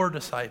pray or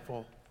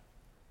disciple.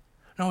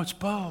 No, it's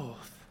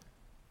both.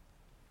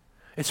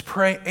 It's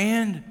pray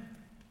and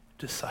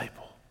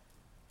disciple.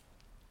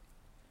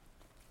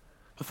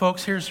 But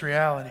folks, here's the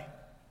reality.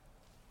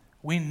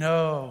 We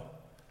know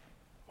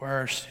where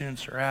our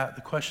students are at.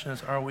 The question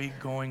is, are we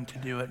going to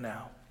do it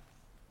now?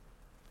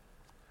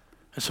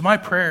 And so my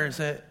prayer is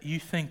that you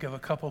think of a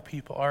couple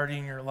people already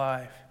in your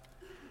life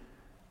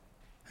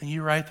and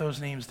you write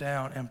those names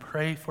down and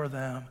pray for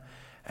them,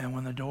 and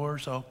when the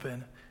doors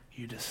open,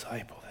 you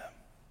disciple them.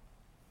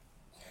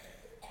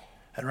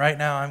 And right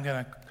now I'm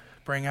going to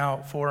bring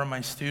out 4 of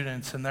my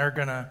students, and they're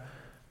going to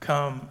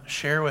come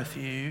share with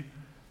you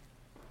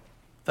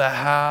the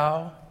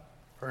how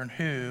or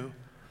who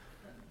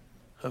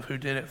of who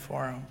did it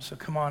for them. So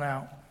come on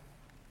out.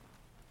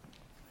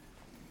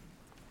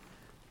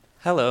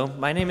 Hello,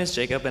 my name is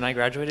Jacob, and I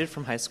graduated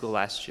from high school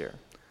last year.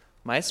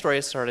 My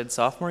story started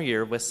sophomore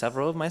year with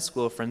several of my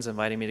school friends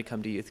inviting me to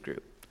come to youth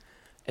group.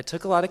 It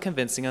took a lot of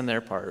convincing on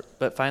their part,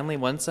 but finally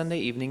one Sunday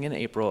evening in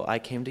April, I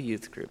came to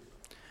youth group.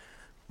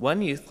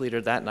 One youth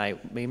leader that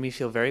night made me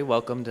feel very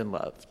welcomed and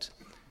loved.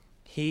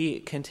 He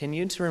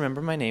continued to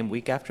remember my name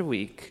week after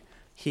week.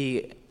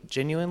 He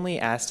genuinely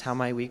asked how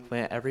my week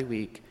went every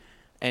week,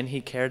 and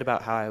he cared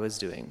about how I was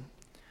doing.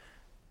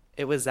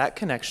 It was that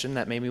connection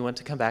that made me want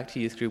to come back to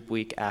youth group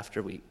week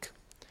after week.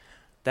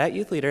 That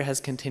youth leader has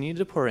continued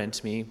to pour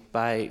into me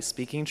by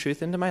speaking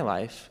truth into my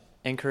life,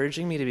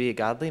 encouraging me to be a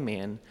godly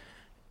man,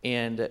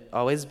 and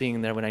always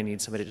being there when I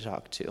need somebody to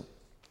talk to.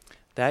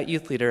 That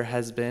youth leader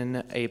has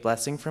been a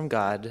blessing from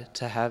God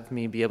to have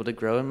me be able to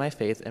grow in my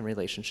faith and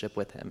relationship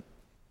with him.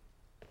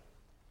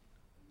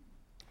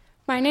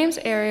 My name's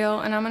Ariel,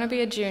 and I'm going to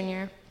be a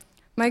junior.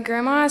 My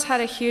grandma has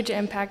had a huge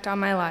impact on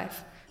my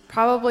life,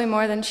 probably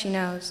more than she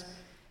knows.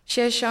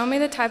 She has shown me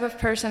the type of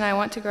person I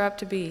want to grow up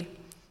to be.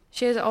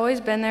 She has always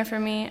been there for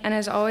me and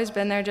has always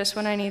been there just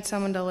when I need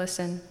someone to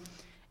listen.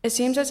 It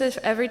seems as if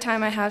every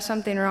time I have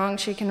something wrong,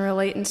 she can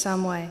relate in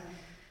some way.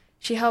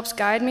 She helps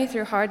guide me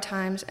through hard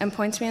times and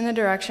points me in the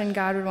direction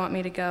God would want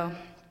me to go.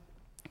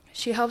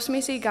 She helps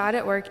me see God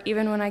at work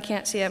even when I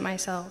can't see it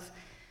myself.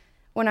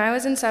 When I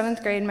was in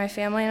 7th grade, my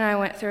family and I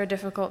went through a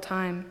difficult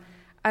time.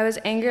 I was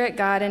angry at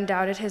God and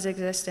doubted his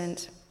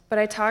existence, but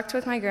I talked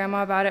with my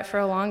grandma about it for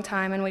a long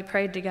time and we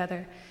prayed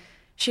together.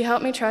 She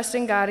helped me trust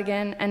in God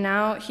again, and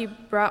now he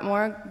brought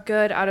more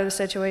good out of the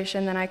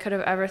situation than I could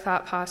have ever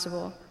thought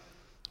possible.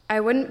 I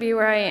wouldn't be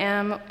where I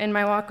am in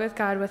my walk with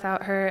God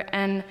without her,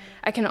 and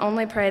I can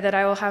only pray that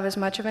I will have as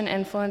much of an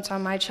influence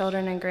on my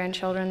children and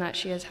grandchildren that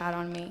she has had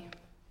on me.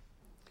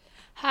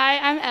 Hi,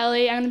 I'm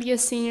Ellie. I'm going to be a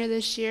senior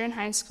this year in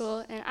high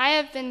school, and I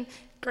have been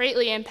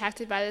greatly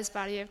impacted by this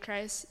body of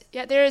Christ.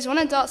 Yet there is one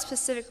adult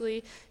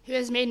specifically who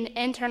has made an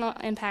internal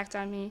impact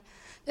on me.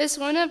 This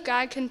woman of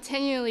God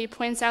continually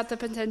points out the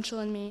potential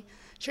in me.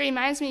 She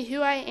reminds me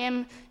who I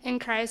am in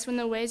Christ when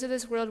the ways of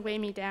this world weigh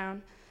me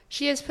down.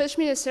 She has pushed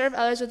me to serve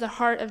others with the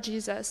heart of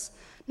Jesus.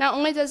 Not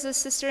only does this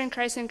sister in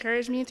Christ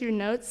encourage me through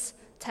notes,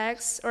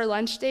 texts, or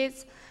lunch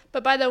dates,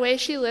 but by the way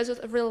she lives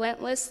with a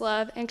relentless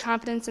love and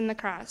confidence in the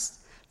cross.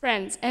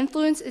 Friends,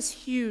 influence is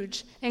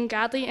huge, and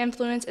godly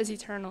influence is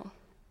eternal.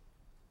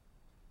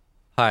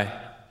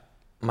 Hi,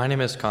 my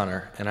name is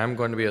Connor, and I'm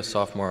going to be a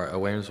sophomore at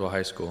Williamsville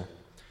High School.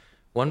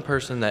 One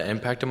person that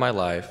impacted my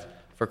life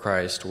for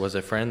Christ was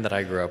a friend that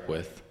I grew up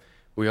with.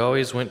 We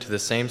always went to the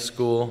same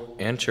school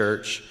and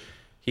church.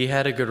 He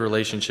had a good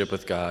relationship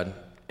with God,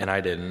 and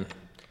I didn't.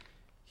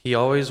 He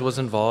always was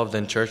involved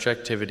in church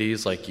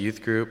activities like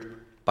youth group,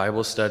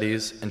 Bible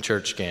studies, and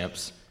church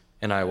camps,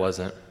 and I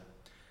wasn't.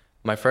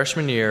 My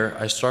freshman year,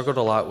 I struggled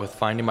a lot with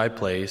finding my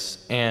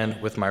place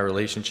and with my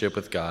relationship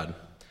with God.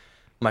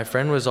 My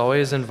friend was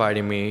always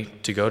inviting me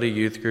to go to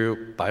youth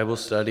group, Bible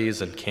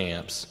studies, and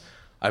camps.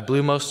 I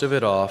blew most of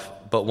it off,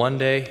 but one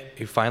day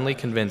he finally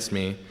convinced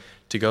me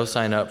to go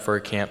sign up for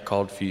a camp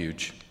called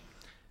Fuge.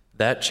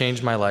 That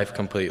changed my life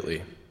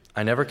completely.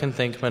 I never can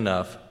thank him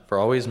enough for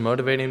always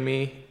motivating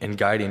me and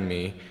guiding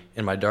me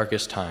in my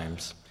darkest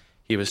times.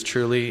 He was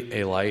truly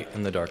a light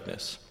in the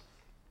darkness.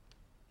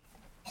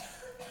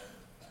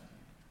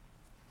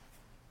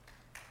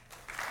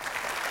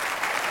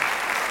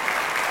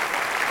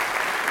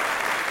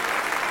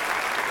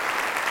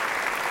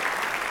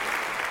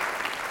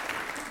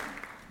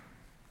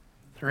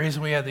 The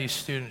reason we had these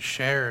students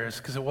share is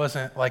because it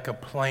wasn't like a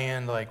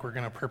planned, like we're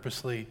going to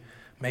purposely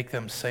make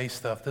them say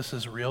stuff. This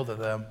is real to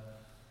them.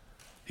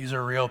 These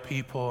are real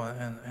people.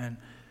 And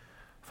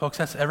folks,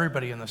 that's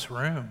everybody in this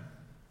room.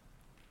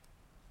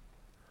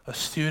 A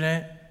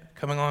student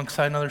coming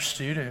alongside another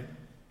student.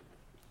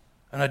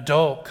 An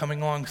adult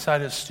coming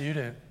alongside a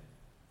student.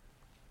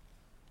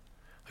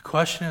 The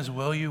question is,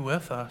 will you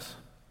with us?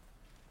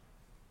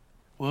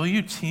 Will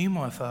you team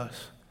with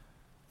us?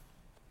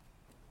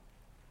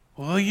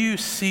 Will you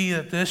see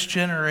that this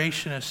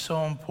generation is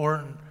so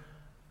important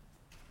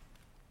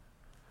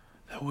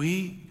that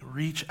we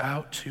reach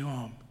out to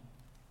them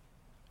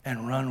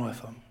and run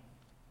with them?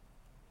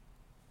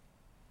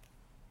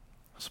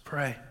 Let's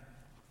pray.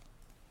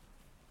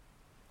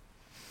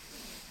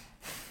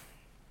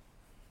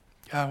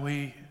 God,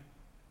 we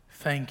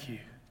thank you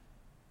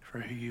for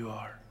who you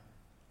are.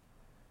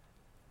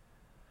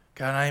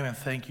 God, I even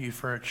thank you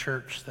for a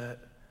church that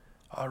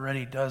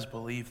already does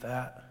believe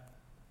that.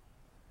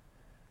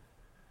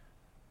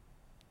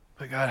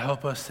 But God,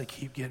 help us to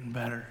keep getting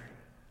better.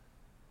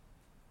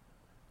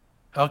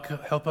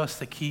 Help us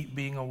to keep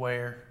being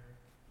aware.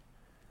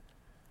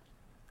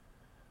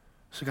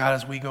 So God,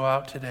 as we go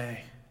out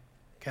today,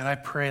 God, I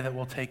pray that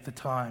we'll take the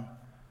time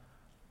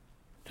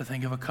to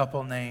think of a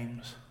couple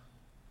names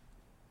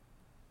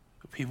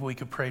of people we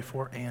could pray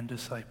for and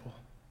disciple.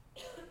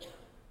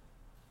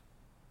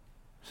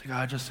 So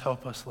God, just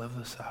help us live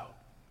this out.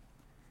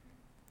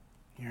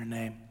 In your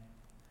name,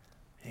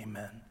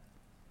 amen.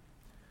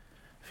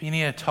 If you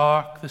need to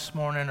talk this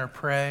morning or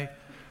pray,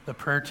 the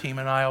prayer team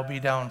and I will be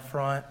down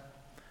front.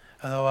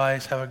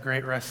 Otherwise, have a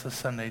great rest of the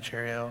Sunday,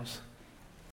 Cherry Hills.